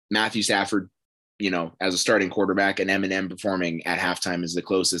Matthew Stafford, as a starting quarterback, and Eminem performing at halftime is the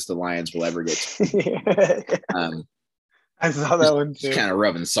closest the Lions will ever get to. I saw that one too. Just kind of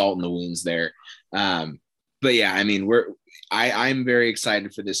rubbing salt in the wounds there. But yeah, I mean, I'm very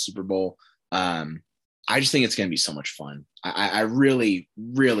excited for this Super Bowl. I just think it's going to be so much fun. I really,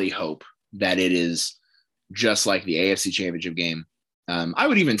 really hope that it is just like the AFC Championship game. I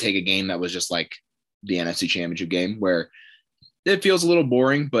would even take a game that was just like the NFC Championship game, where it feels a little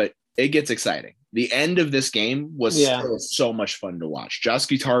boring, but it gets exciting. The end of this game was so much fun to watch. Josh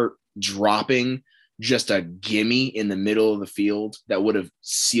Guitart dropping just a gimme in the middle of the field that would have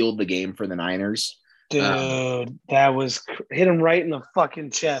sealed the game for the Niners. Dude, that was hit him right in the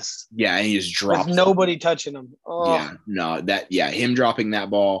fucking chest. Yeah, and he just dropped. With nobody touching him. Oh. Yeah, no, him dropping that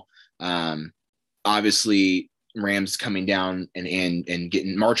ball. Obviously, Rams coming down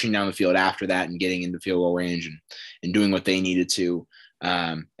and marching down the field after that and getting into field goal range and doing what they needed to.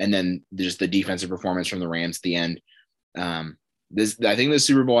 And then just the defensive performance from the Rams at the end. I think the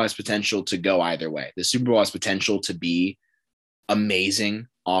Super Bowl has potential to go either way. The Super Bowl has potential to be amazing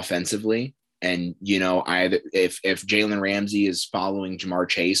offensively. And, either if Jalen Ramsey is following Ja'Marr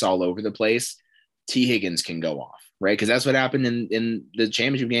Chase all over the place, T. Higgins can go off, right? Because that's what happened in the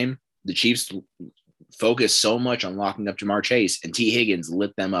championship game. The Chiefs focused so much on locking up Ja'Marr Chase, and T. Higgins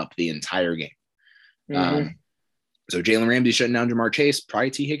lit them up the entire game. Mm-hmm. So Jalen Ramsey shutting down Ja'Marr Chase, probably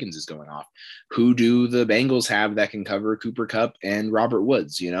T. Higgins is going off. Who do the Bengals have that can cover Cooper Kupp and Robert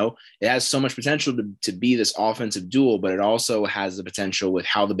Woods? It has so much potential to be this offensive duel, but it also has the potential with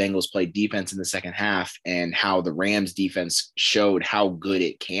how the Bengals played defense in the second half and how the Rams defense showed how good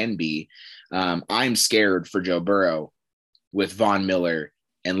it can be. I'm scared for Joe Burrow with Von Miller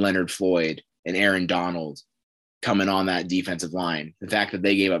and Leonard Floyd and Aaron Donald coming on that defensive line. The fact that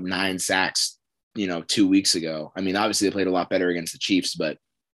they gave up 9 sacks 2 weeks ago. I mean, obviously they played a lot better against the Chiefs, but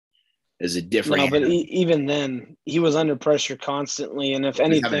is a different. No, but even then, he was under pressure constantly, and if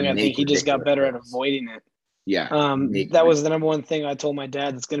anything, I think he just got better at avoiding it. Yeah, that was the number one thing I told my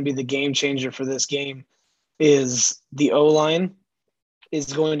dad. That's going to be the game changer for this game. Is the O-line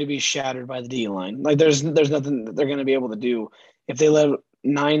is going to be shattered by the D-line. Like there's nothing that they're going to be able to do if they let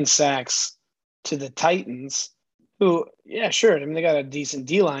 9 sacks to the Titans. Who, yeah, sure. I mean, they got a decent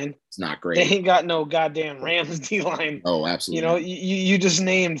D-line. It's not great. They ain't got no goddamn Rams D-line. Oh, absolutely. You just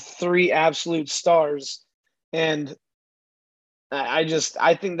named 3 absolute stars. And I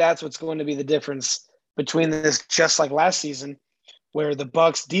think that's what's going to be the difference between this, just like last season, where the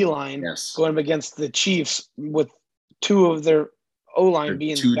Bucs D-line going up against the Chiefs with 2 of their O-line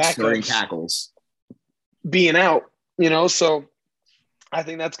being 2 backups, starting tackles being out, So I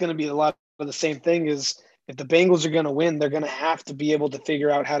think that's going to be a lot of the same thing is, if the Bengals are going to win, they're going to have to be able to figure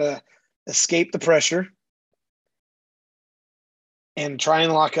out how to escape the pressure and try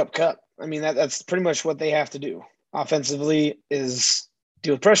and lock up Kupp. I mean, that's pretty much what they have to do. Offensively is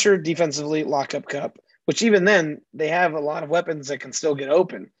deal with pressure, defensively lock up Kupp, which even then they have a lot of weapons that can still get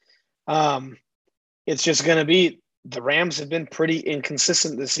open. It's just going to be the Rams have been pretty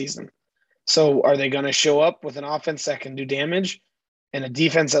inconsistent this season. So are they going to show up with an offense that can do damage and a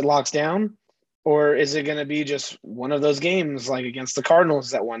defense that locks down? Or is it going to be just one of those games like against the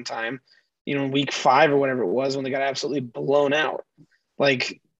Cardinals at one time, week 5 or whatever it was when they got absolutely blown out?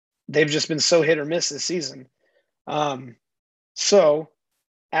 Like they've just been so hit or miss this season. So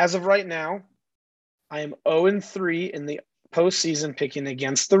as of right now, I am 0-3 in the postseason picking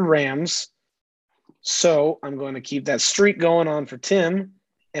against the Rams. So I'm going to keep that streak going on for Tim,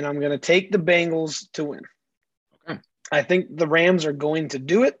 and I'm going to take the Bengals to win. Okay. I think the Rams are going to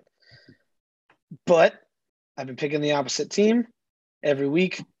do it, but I've been picking the opposite team every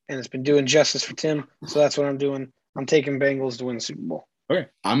week, and it's been doing justice for Tim. So that's what I'm doing. I'm taking Bengals to win the Super Bowl. Okay.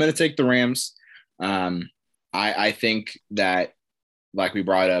 I'm going to take the Rams. I think that, like we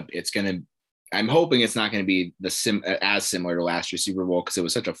brought up, I'm hoping it's not going to be as similar to last year's Super Bowl because it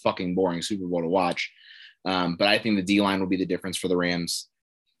was such a fucking boring Super Bowl to watch. But I think the D-line will be the difference for the Rams.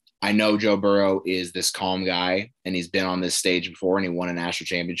 I know Joe Burrow is this calm guy, and he's been on this stage before, and he won a national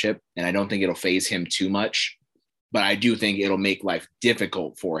championship. And I don't think it'll phase him too much, but I do think it'll make life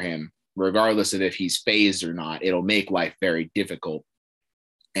difficult for him, regardless of if he's phased or not. It'll make life very difficult.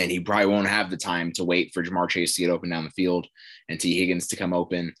 And he probably won't have the time to wait for Ja'Marr Chase to get open down the field and T. Higgins to come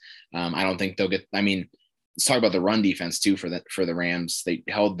open. I don't think they'll get – I mean, let's talk about the run defense too for the Rams. They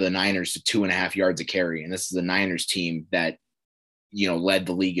held the Niners to 2.5 yards a carry, and this is the Niners team that, led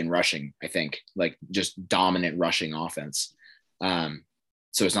the league in rushing, I think, like just dominant rushing offense.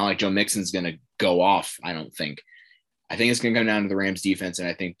 So it's not like Joe Mixon's going to go off, I don't think. I think it's going to come down to the Rams defense, and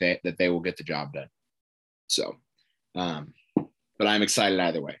I think that they will get the job done. So but I'm excited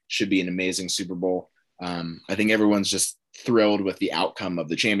either way. Should be an amazing Super Bowl. I think everyone's just thrilled with the outcome of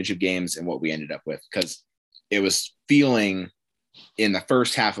the championship games and what we ended up with, because it was feeling in the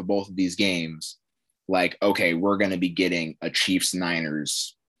first half of both of these games like, okay, we're going to be getting a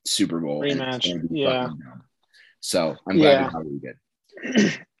Chiefs-Niners Super Bowl. Rematch. Yeah. So I'm glad we're really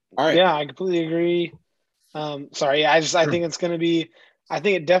good. All right. Yeah, I completely agree. Sorry. I think it's going to be – I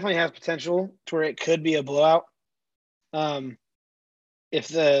think it definitely has potential to where it could be a blowout. If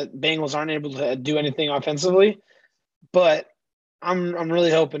the Bengals aren't able to do anything offensively, but I'm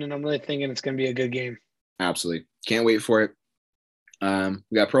really hoping and I'm really thinking it's going to be a good game. Absolutely. Can't wait for it.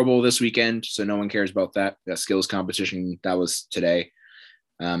 We got Pro Bowl this weekend, so no one cares about that. We got skills competition. That was today.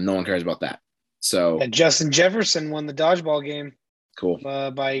 No one cares about that. So Justin Jefferson won the dodgeball game. Cool.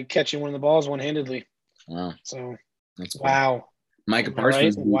 By catching one of the balls one-handedly. Wow. So that's cool. Wow. Micah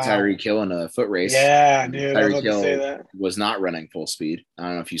Parsons beat Tyreek Hill in a foot race. Yeah, dude. Tyreek Hill was not running full speed. I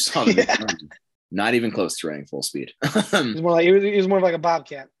don't know if you saw that. Not even close to running full speed. he was more like a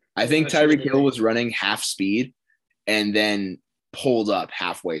bobcat. I think Tyreek Hill was running half speed and then pulled up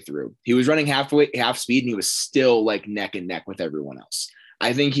halfway through. He was running half speed, and he was still like neck and neck with everyone else.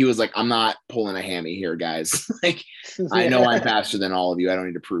 I think he was like, I'm not pulling a hammy here, guys. Like, I know I'm faster than all of you. I don't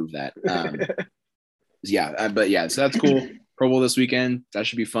need to prove that. So that's cool. Pro Bowl this weekend. That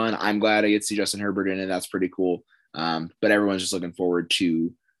should be fun. I'm glad I get to see Justin Herbert in it. That's pretty cool. But everyone's just looking forward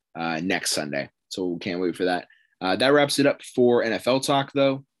to next Sunday. So we can't wait for that. That wraps it up for NFL talk,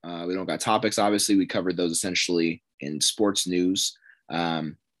 though. We don't got topics, obviously. We covered those essentially in sports news.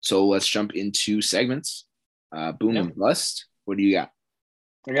 So let's jump into segments. Boom and bust. What do you got?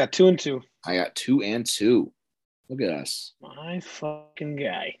 I got 2 and 2. I got 2 and 2. Look at us. My fucking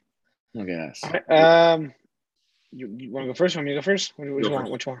guy. Look at us. Right, you want to go first? Want me to go first?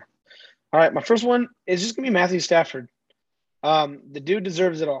 Which one? All right, my first one is just going to be Matthew Stafford. The dude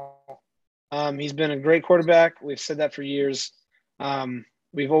deserves it all. He's been a great quarterback. We've said that for years.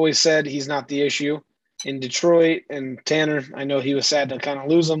 We've always said he's not the issue. In Detroit and Tanner, I know he was sad to kind of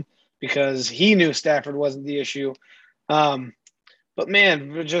lose him because he knew Stafford wasn't the issue. But,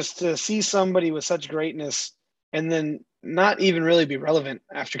 man, just to see somebody with such greatness and then not even really be relevant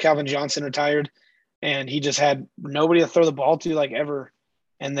after Calvin Johnson retired and he just had nobody to throw the ball to like ever.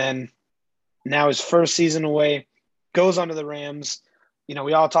 And then now his first season away, goes onto the Rams.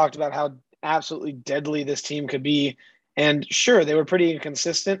 We all talked about how absolutely deadly this team could be. And sure, they were pretty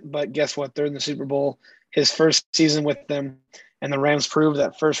inconsistent, but guess what? They're in the Super Bowl. His first season with them, and the Rams proved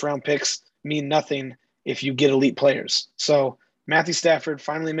that first-round picks mean nothing if you get elite players. So Matthew Stafford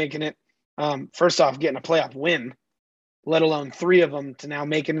finally making it. First off, getting a playoff win, let alone 3 of them to now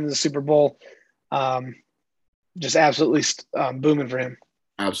make it into the Super Bowl. Just absolutely booming for him.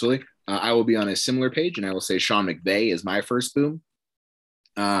 Absolutely. I will be on a similar page, and I will say Sean McVay is my first boom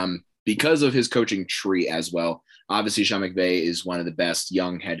because of his coaching tree as well. Obviously, Sean McVay is one of the best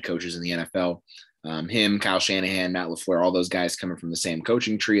young head coaches in the NFL. Him, Kyle Shanahan, Matt LaFleur, all those guys coming from the same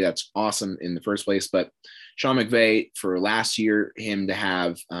coaching tree. That's awesome in the first place. But Sean McVay, for last year, him to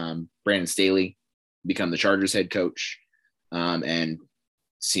have Brandon Staley become the Chargers head coach and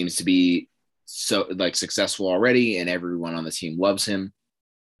seems to be so successful already, and everyone on the team loves him.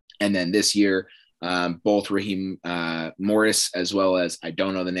 And then this year, both Raheem Morris as well as, I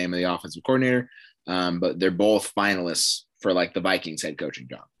don't know the name of the offensive coordinator, but they're both finalists for the Vikings head coaching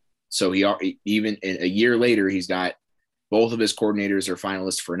job. So even in a year later, he's got both of his coordinators are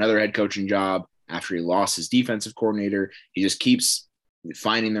finalists for another head coaching job after he lost his defensive coordinator. He just keeps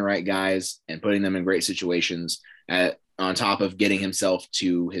finding the right guys and putting them in great situations on top of getting himself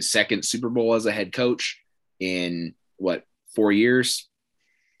to his second Super Bowl as a head coach in 4 years?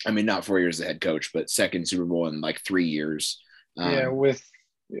 I mean, not 4 years as a head coach, but second Super Bowl in like 3 years. Yeah.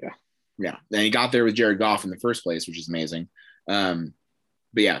 And he got there with Jared Goff in the first place, which is amazing.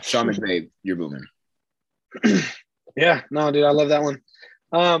 But yeah, Sean McVay, you're booming. Yeah, no, dude, I love that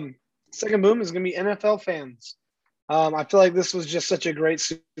one. Second boom is going to be NFL fans. I feel like this was just such a great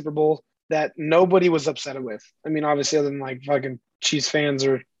Super Bowl that nobody was upset with. I mean, obviously, other than like fucking Chiefs fans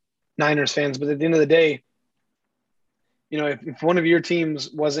or Niners fans, but at the end of the day, you know, if one of your teams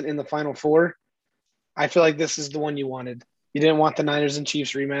wasn't in the Final Four, I feel like this is the one you wanted. You didn't want the Niners and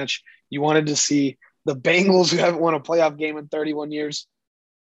Chiefs rematch. You wanted to see the Bengals, who haven't won a playoff game in 31 years.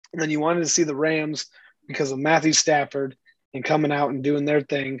 And then you wanted to see the Rams because of Matthew Stafford and coming out and doing their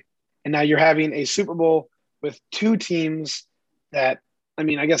thing. And now you're having a Super Bowl with two teams that, I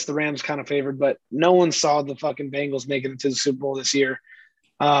mean, I guess the Rams kind of favored, but no one saw the fucking Bengals making it to the Super Bowl this year.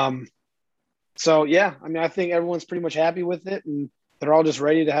 So, yeah, I mean, I think everyone's pretty much happy with it, and they're all just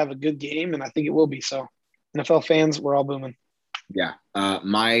ready to have a good game, and I think it will be. So, NFL fans, we're all booming. Yeah.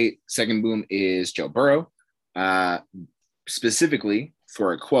 My second boom is Joe Burrow, specifically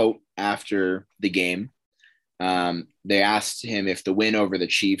for a quote after the game. They asked him if the win over the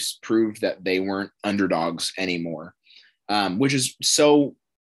Chiefs proved that they weren't underdogs anymore, which is so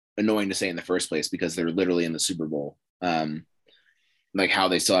annoying to say in the first place because they're literally in the Super Bowl. Like how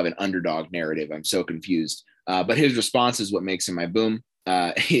they still have an underdog narrative. I'm so confused. But his response is what makes him my boom.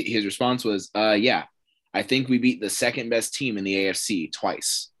 His response was, yeah, I think we beat the second best team in the AFC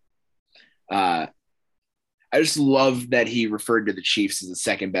twice. I just love that he referred to the Chiefs as the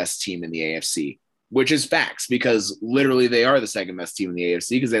second best team in the AFC, which is facts because literally they are the second best team in the AFC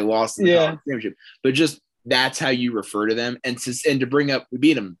because they lost in the championship. But just that's how you refer to them. And to bring up, we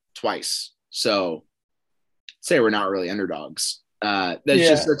beat them twice. So say we're not really underdogs. That's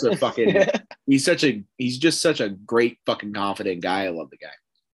just such a fucking he's just such a great fucking confident guy. I love the guy.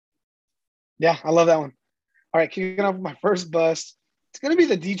 Yeah, I love that one. All right, kicking off with my first bust. It's gonna be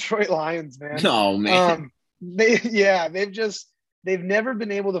the Detroit Lions, man. Oh man. They've never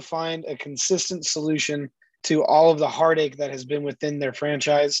been able to find a consistent solution to all of the heartache that has been within their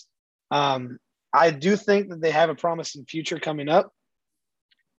franchise. I do think that they have a promising future coming up,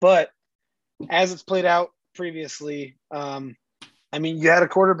 but as it's played out previously, I mean, you had a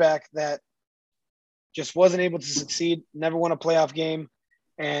quarterback that just wasn't able to succeed, never won a playoff game,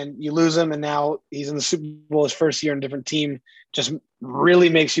 and you lose him, and now he's in the Super Bowl his first year in a different team. Just really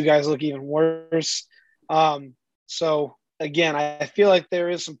makes you guys look even worse. So, again, I feel like there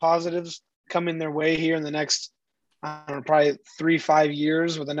is some positives coming their way here in the next, I don't know, probably 3-5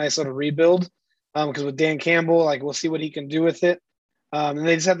 years with a nice little rebuild. Because with Dan Campbell, like, we'll see what he can do with it. And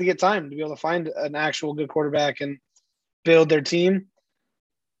they just have to get time to be able to find an actual good quarterback and build their team.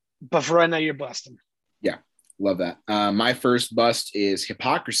 But for right now, you're busting. Yeah, love that. My first bust is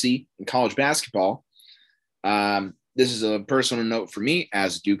hypocrisy in college basketball. This is a personal note for me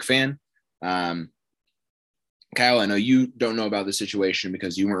as a Duke fan. Kyle, I know you don't know about the situation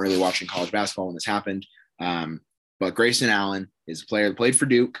because you weren't really watching college basketball when this happened. But Grayson Allen is a player that played for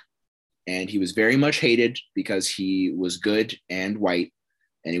Duke, and he was very much hated because he was good and white,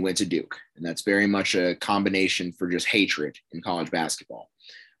 and he went to Duke. And that's very much a combination for just hatred in college basketball.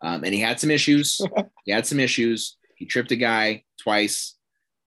 And he had some issues. He tripped a guy twice,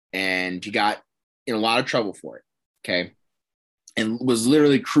 and he got in a lot of trouble for it. Okay. And was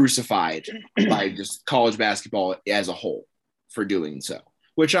literally crucified by just college basketball as a whole for doing so,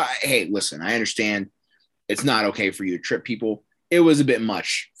 which hey, listen, I understand it's not okay for you to trip people. It was a bit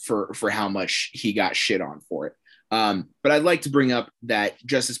much for how much he got shit on for it. But I'd like to bring up that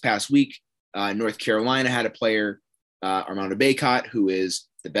just this past week, North Carolina had a player, Armando Bacot, who is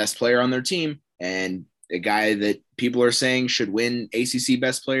the best player on their team and a guy that people are saying should win ACC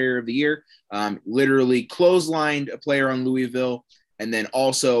Best Player of the Year, literally clotheslined a player on Louisville and then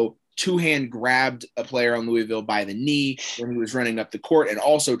also two-hand grabbed a player on Louisville by the knee when he was running up the court and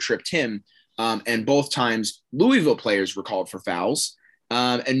also tripped him. And both times Louisville players were called for fouls.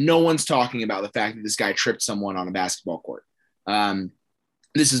 And no one's talking about the fact that this guy tripped someone on a basketball court.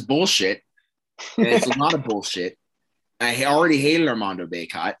 This is bullshit. And it's a lot of bullshit. I already hated Armando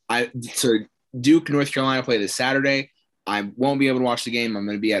Bacot. So Duke, North Carolina play this Saturday. I won't be able to watch the game. I'm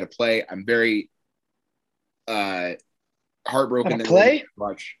going to be at a play. I'm very heartbroken. At a play?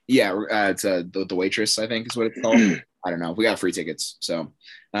 Watch. Yeah, it's the Waitress, I think is what it's called. I don't know. We got free tickets. So,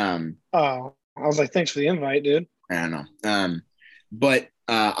 I was like, thanks for the invite, dude. I don't know. But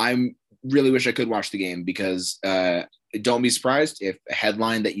I'm really wish I could watch the game because don't be surprised if a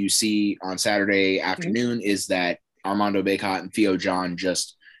headline that you see on Saturday afternoon is that Armando Bacot and Theo John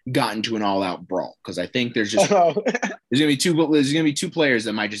just got into an all-out brawl, because I think there's gonna be two players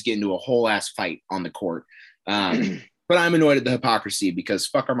that might just get into a whole ass fight on the court. But I'm annoyed at the hypocrisy because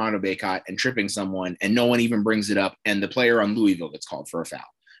fuck Armando Bacot and tripping someone and no one even brings it up, and the player on Louisville gets called for a foul.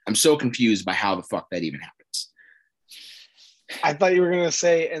 I'm so confused by how the fuck that even happens. I thought you were gonna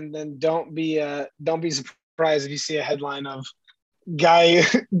say, and then don't be surprised if you see a headline of guy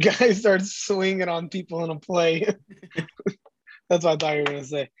starts swinging on people in a play. That's what I thought you were gonna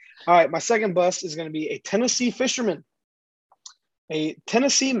say. All right, my second bust is gonna be a Tennessee fisherman. A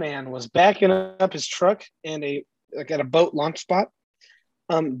Tennessee man was backing up his truck and at a boat launch spot.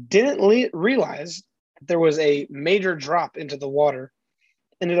 Didn't realize there was a major drop into the water.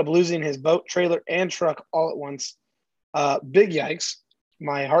 Ended up losing his boat, trailer, and truck all at once. Big yikes.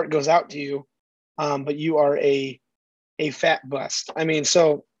 My heart goes out to you. But you are a fat bust. I mean,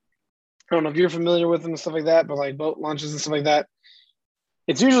 so I don't know if you're familiar with them and stuff like that, but like boat launches and stuff like that,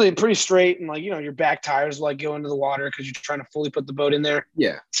 it's usually pretty straight, and like, your back tires will like go into the water because you're trying to fully put the boat in there.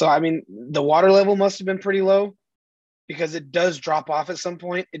 Yeah. So, I mean, the water level must have been pretty low because it does drop off at some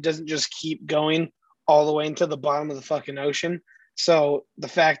point. It doesn't just keep going all the way into the bottom of the fucking ocean. So the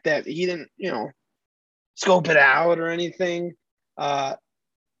fact that he didn't, scope it out or anything, man,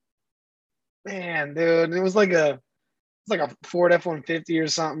 dude, it was like a Ford F-150 or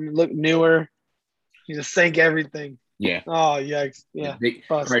something. It looked newer. He just sank everything. Yeah. Oh, yikes. Yeah.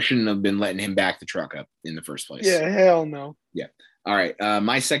 I shouldn't have been letting him back the truck up in the first place. Yeah, hell no. Yeah. All right.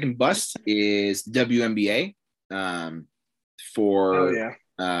 My second bust is the WNBA. For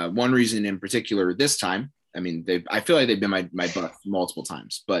one reason in particular this time. I mean, I feel like they've been my bust multiple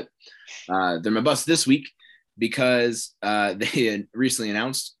times, but they're my bust this week because they had recently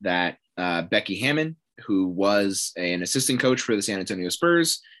announced that Becky Hammon, who was an assistant coach for the San Antonio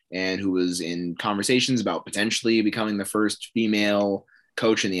Spurs and who was in conversations about potentially becoming the first female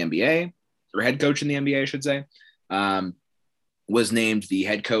coach in the NBA, or head coach in the NBA, I should say, was named the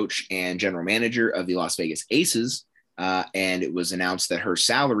head coach and general manager of the Las Vegas Aces. And it was announced that her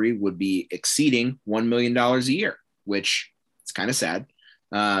salary would be exceeding $1 million a year, which is kind of sad.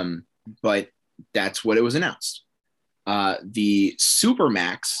 But that's what it was announced. The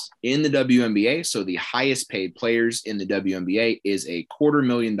Supermax in the WNBA, so the highest paid players in the WNBA, is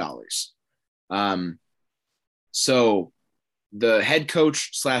 $250,000. So the head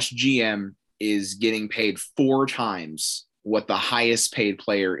coach / GM is getting paid 4 times what the highest paid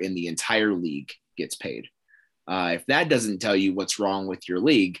player in the entire league gets paid. If that doesn't tell you what's wrong with your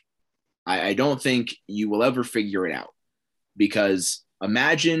league, I don't think you will ever figure it out. Because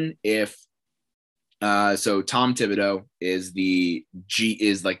imagine if so Tom Thibodeau is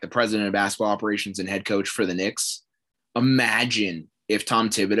like the president of basketball operations and head coach for the Knicks. Imagine if Tom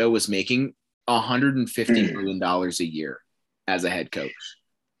Thibodeau was making $150 million a year as a head coach.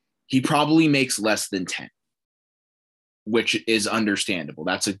 He probably makes less than 10, which is understandable.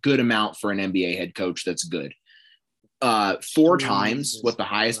 That's a good amount for an NBA head coach. That's good. 4 times what the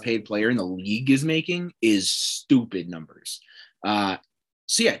highest paid player in the league is making is stupid numbers. So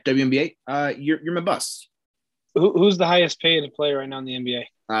yeah, WNBA, you're my bust. Who's the highest paid player right now in the NBA?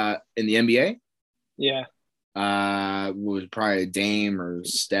 In the NBA? Yeah. Was probably Dame or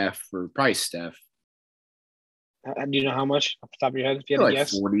Steph, or probably Steph. Do you know how much off the top of your head? If you had to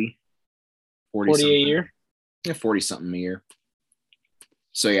guess, 40 a year. Yeah, 40 something a year.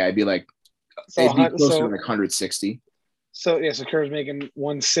 So yeah, it'd be like it'd be closer to like 160. So yeah, so Kerr's making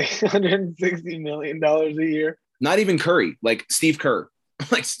 $160 million a year. Not even Curry, like Steve Kerr.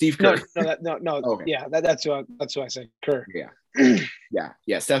 Like Steve Kerr. No. Okay. Yeah, that's who I said. Kerr. Yeah.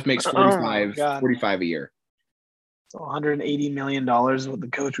 Yeah. Steph makes 45 a year. So $180 million is what the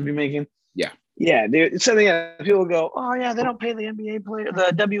coach would be making. Yeah. Yeah, dude. It's something that people go, oh yeah, they don't pay the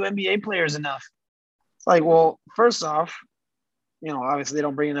WNBA players enough. It's like, well, first off, obviously they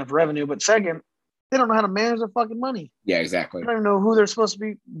don't bring enough revenue, but second, they don't know how to manage their fucking money. Yeah, exactly. They don't even know who they're supposed to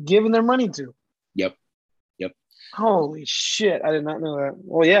be giving their money to. Yep. Holy shit. I did not know that.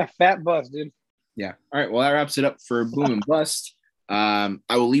 Well, yeah, fat bust, dude. Yeah. All right. Well, that wraps it up for Boom and Bust. I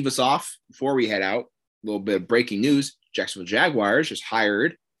will leave us off before we head out. A little bit of breaking news. Jacksonville Jaguars just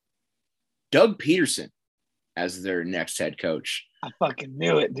hired Doug Peterson as their next head coach. I fucking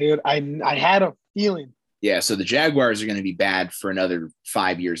knew it, dude. I had a feeling. Yeah. So the Jaguars are going to be bad for another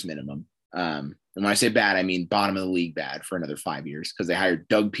 5 years minimum. And when I say bad, I mean bottom of the league bad for another 5 years, because they hired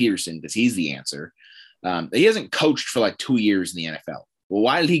Doug Peterson because he's the answer. He hasn't coached for like 2 years in the NFL. Well,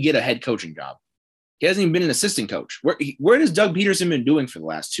 why did he get a head coaching job? He hasn't even been an assistant coach. Where has Doug Peterson been doing for the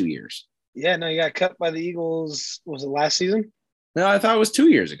last 2 years? Yeah, no, he got cut by the Eagles. Was it last season? No, I thought it was 2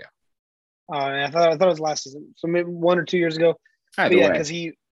 years ago. I thought it was last season. So maybe 1 or 2 years ago. Either way. Because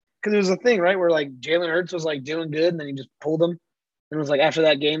there was a thing, right, where like Jalen Hurts was like doing good, and then he just pulled him. And it was like after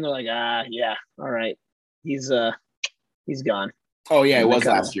that game, they're like, yeah, all right, he's gone. Oh yeah, it was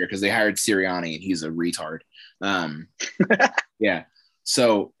last year because they hired Sirianni and he's a retard. Yeah.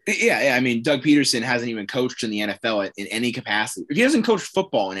 So yeah, I mean, Doug Peterson hasn't even coached in the NFL in any capacity. He hasn't coached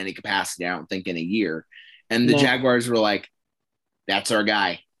football in any capacity, I don't think, in a year. And the Jaguars were like, "That's our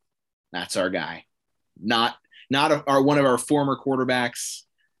guy. That's our guy." Not one of our former quarterbacks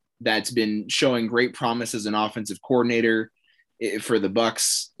that's been showing great promise as an offensive coordinator for the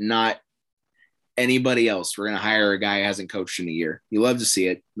Bucs. Not anybody else. We're going to hire a guy who hasn't coached in a year. You love to see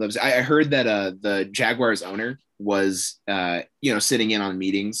it. I heard that the Jaguars owner was sitting in on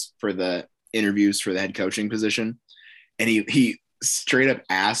meetings for the interviews for the head coaching position, and he straight up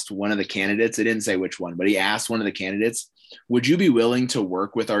asked one of the candidates, it didn't say which one, but he asked one of the candidates, would you be willing to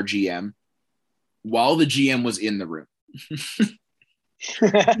work with our GM, while the GM was in the room?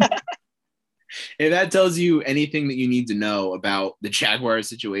 If that tells you anything that you need to know about the Jaguars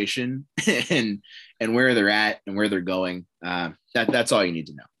situation and where they're at and where they're going, that's all you need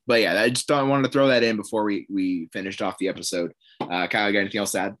to know. But yeah, I wanted to throw that in before we finished off the episode. Kyle, you got anything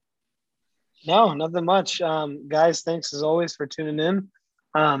else to add? No, nothing much. Guys, thanks as always for tuning in.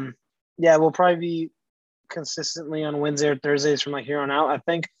 Yeah, we'll probably be consistently on Wednesday or Thursdays from like here on out, I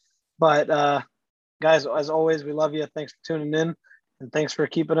think. But guys, as always, we love you. Thanks for tuning in, and thanks for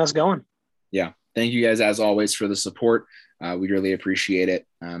keeping us going. Yeah. Thank you guys, as always, for the support. We really appreciate it.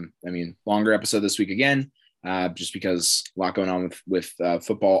 Longer episode this week again, just because a lot going on with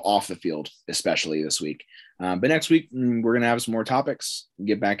football off the field, especially this week. But next week, we're going to have some more topics,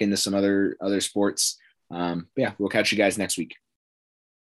 get back into some other sports. Yeah, we'll catch you guys next week.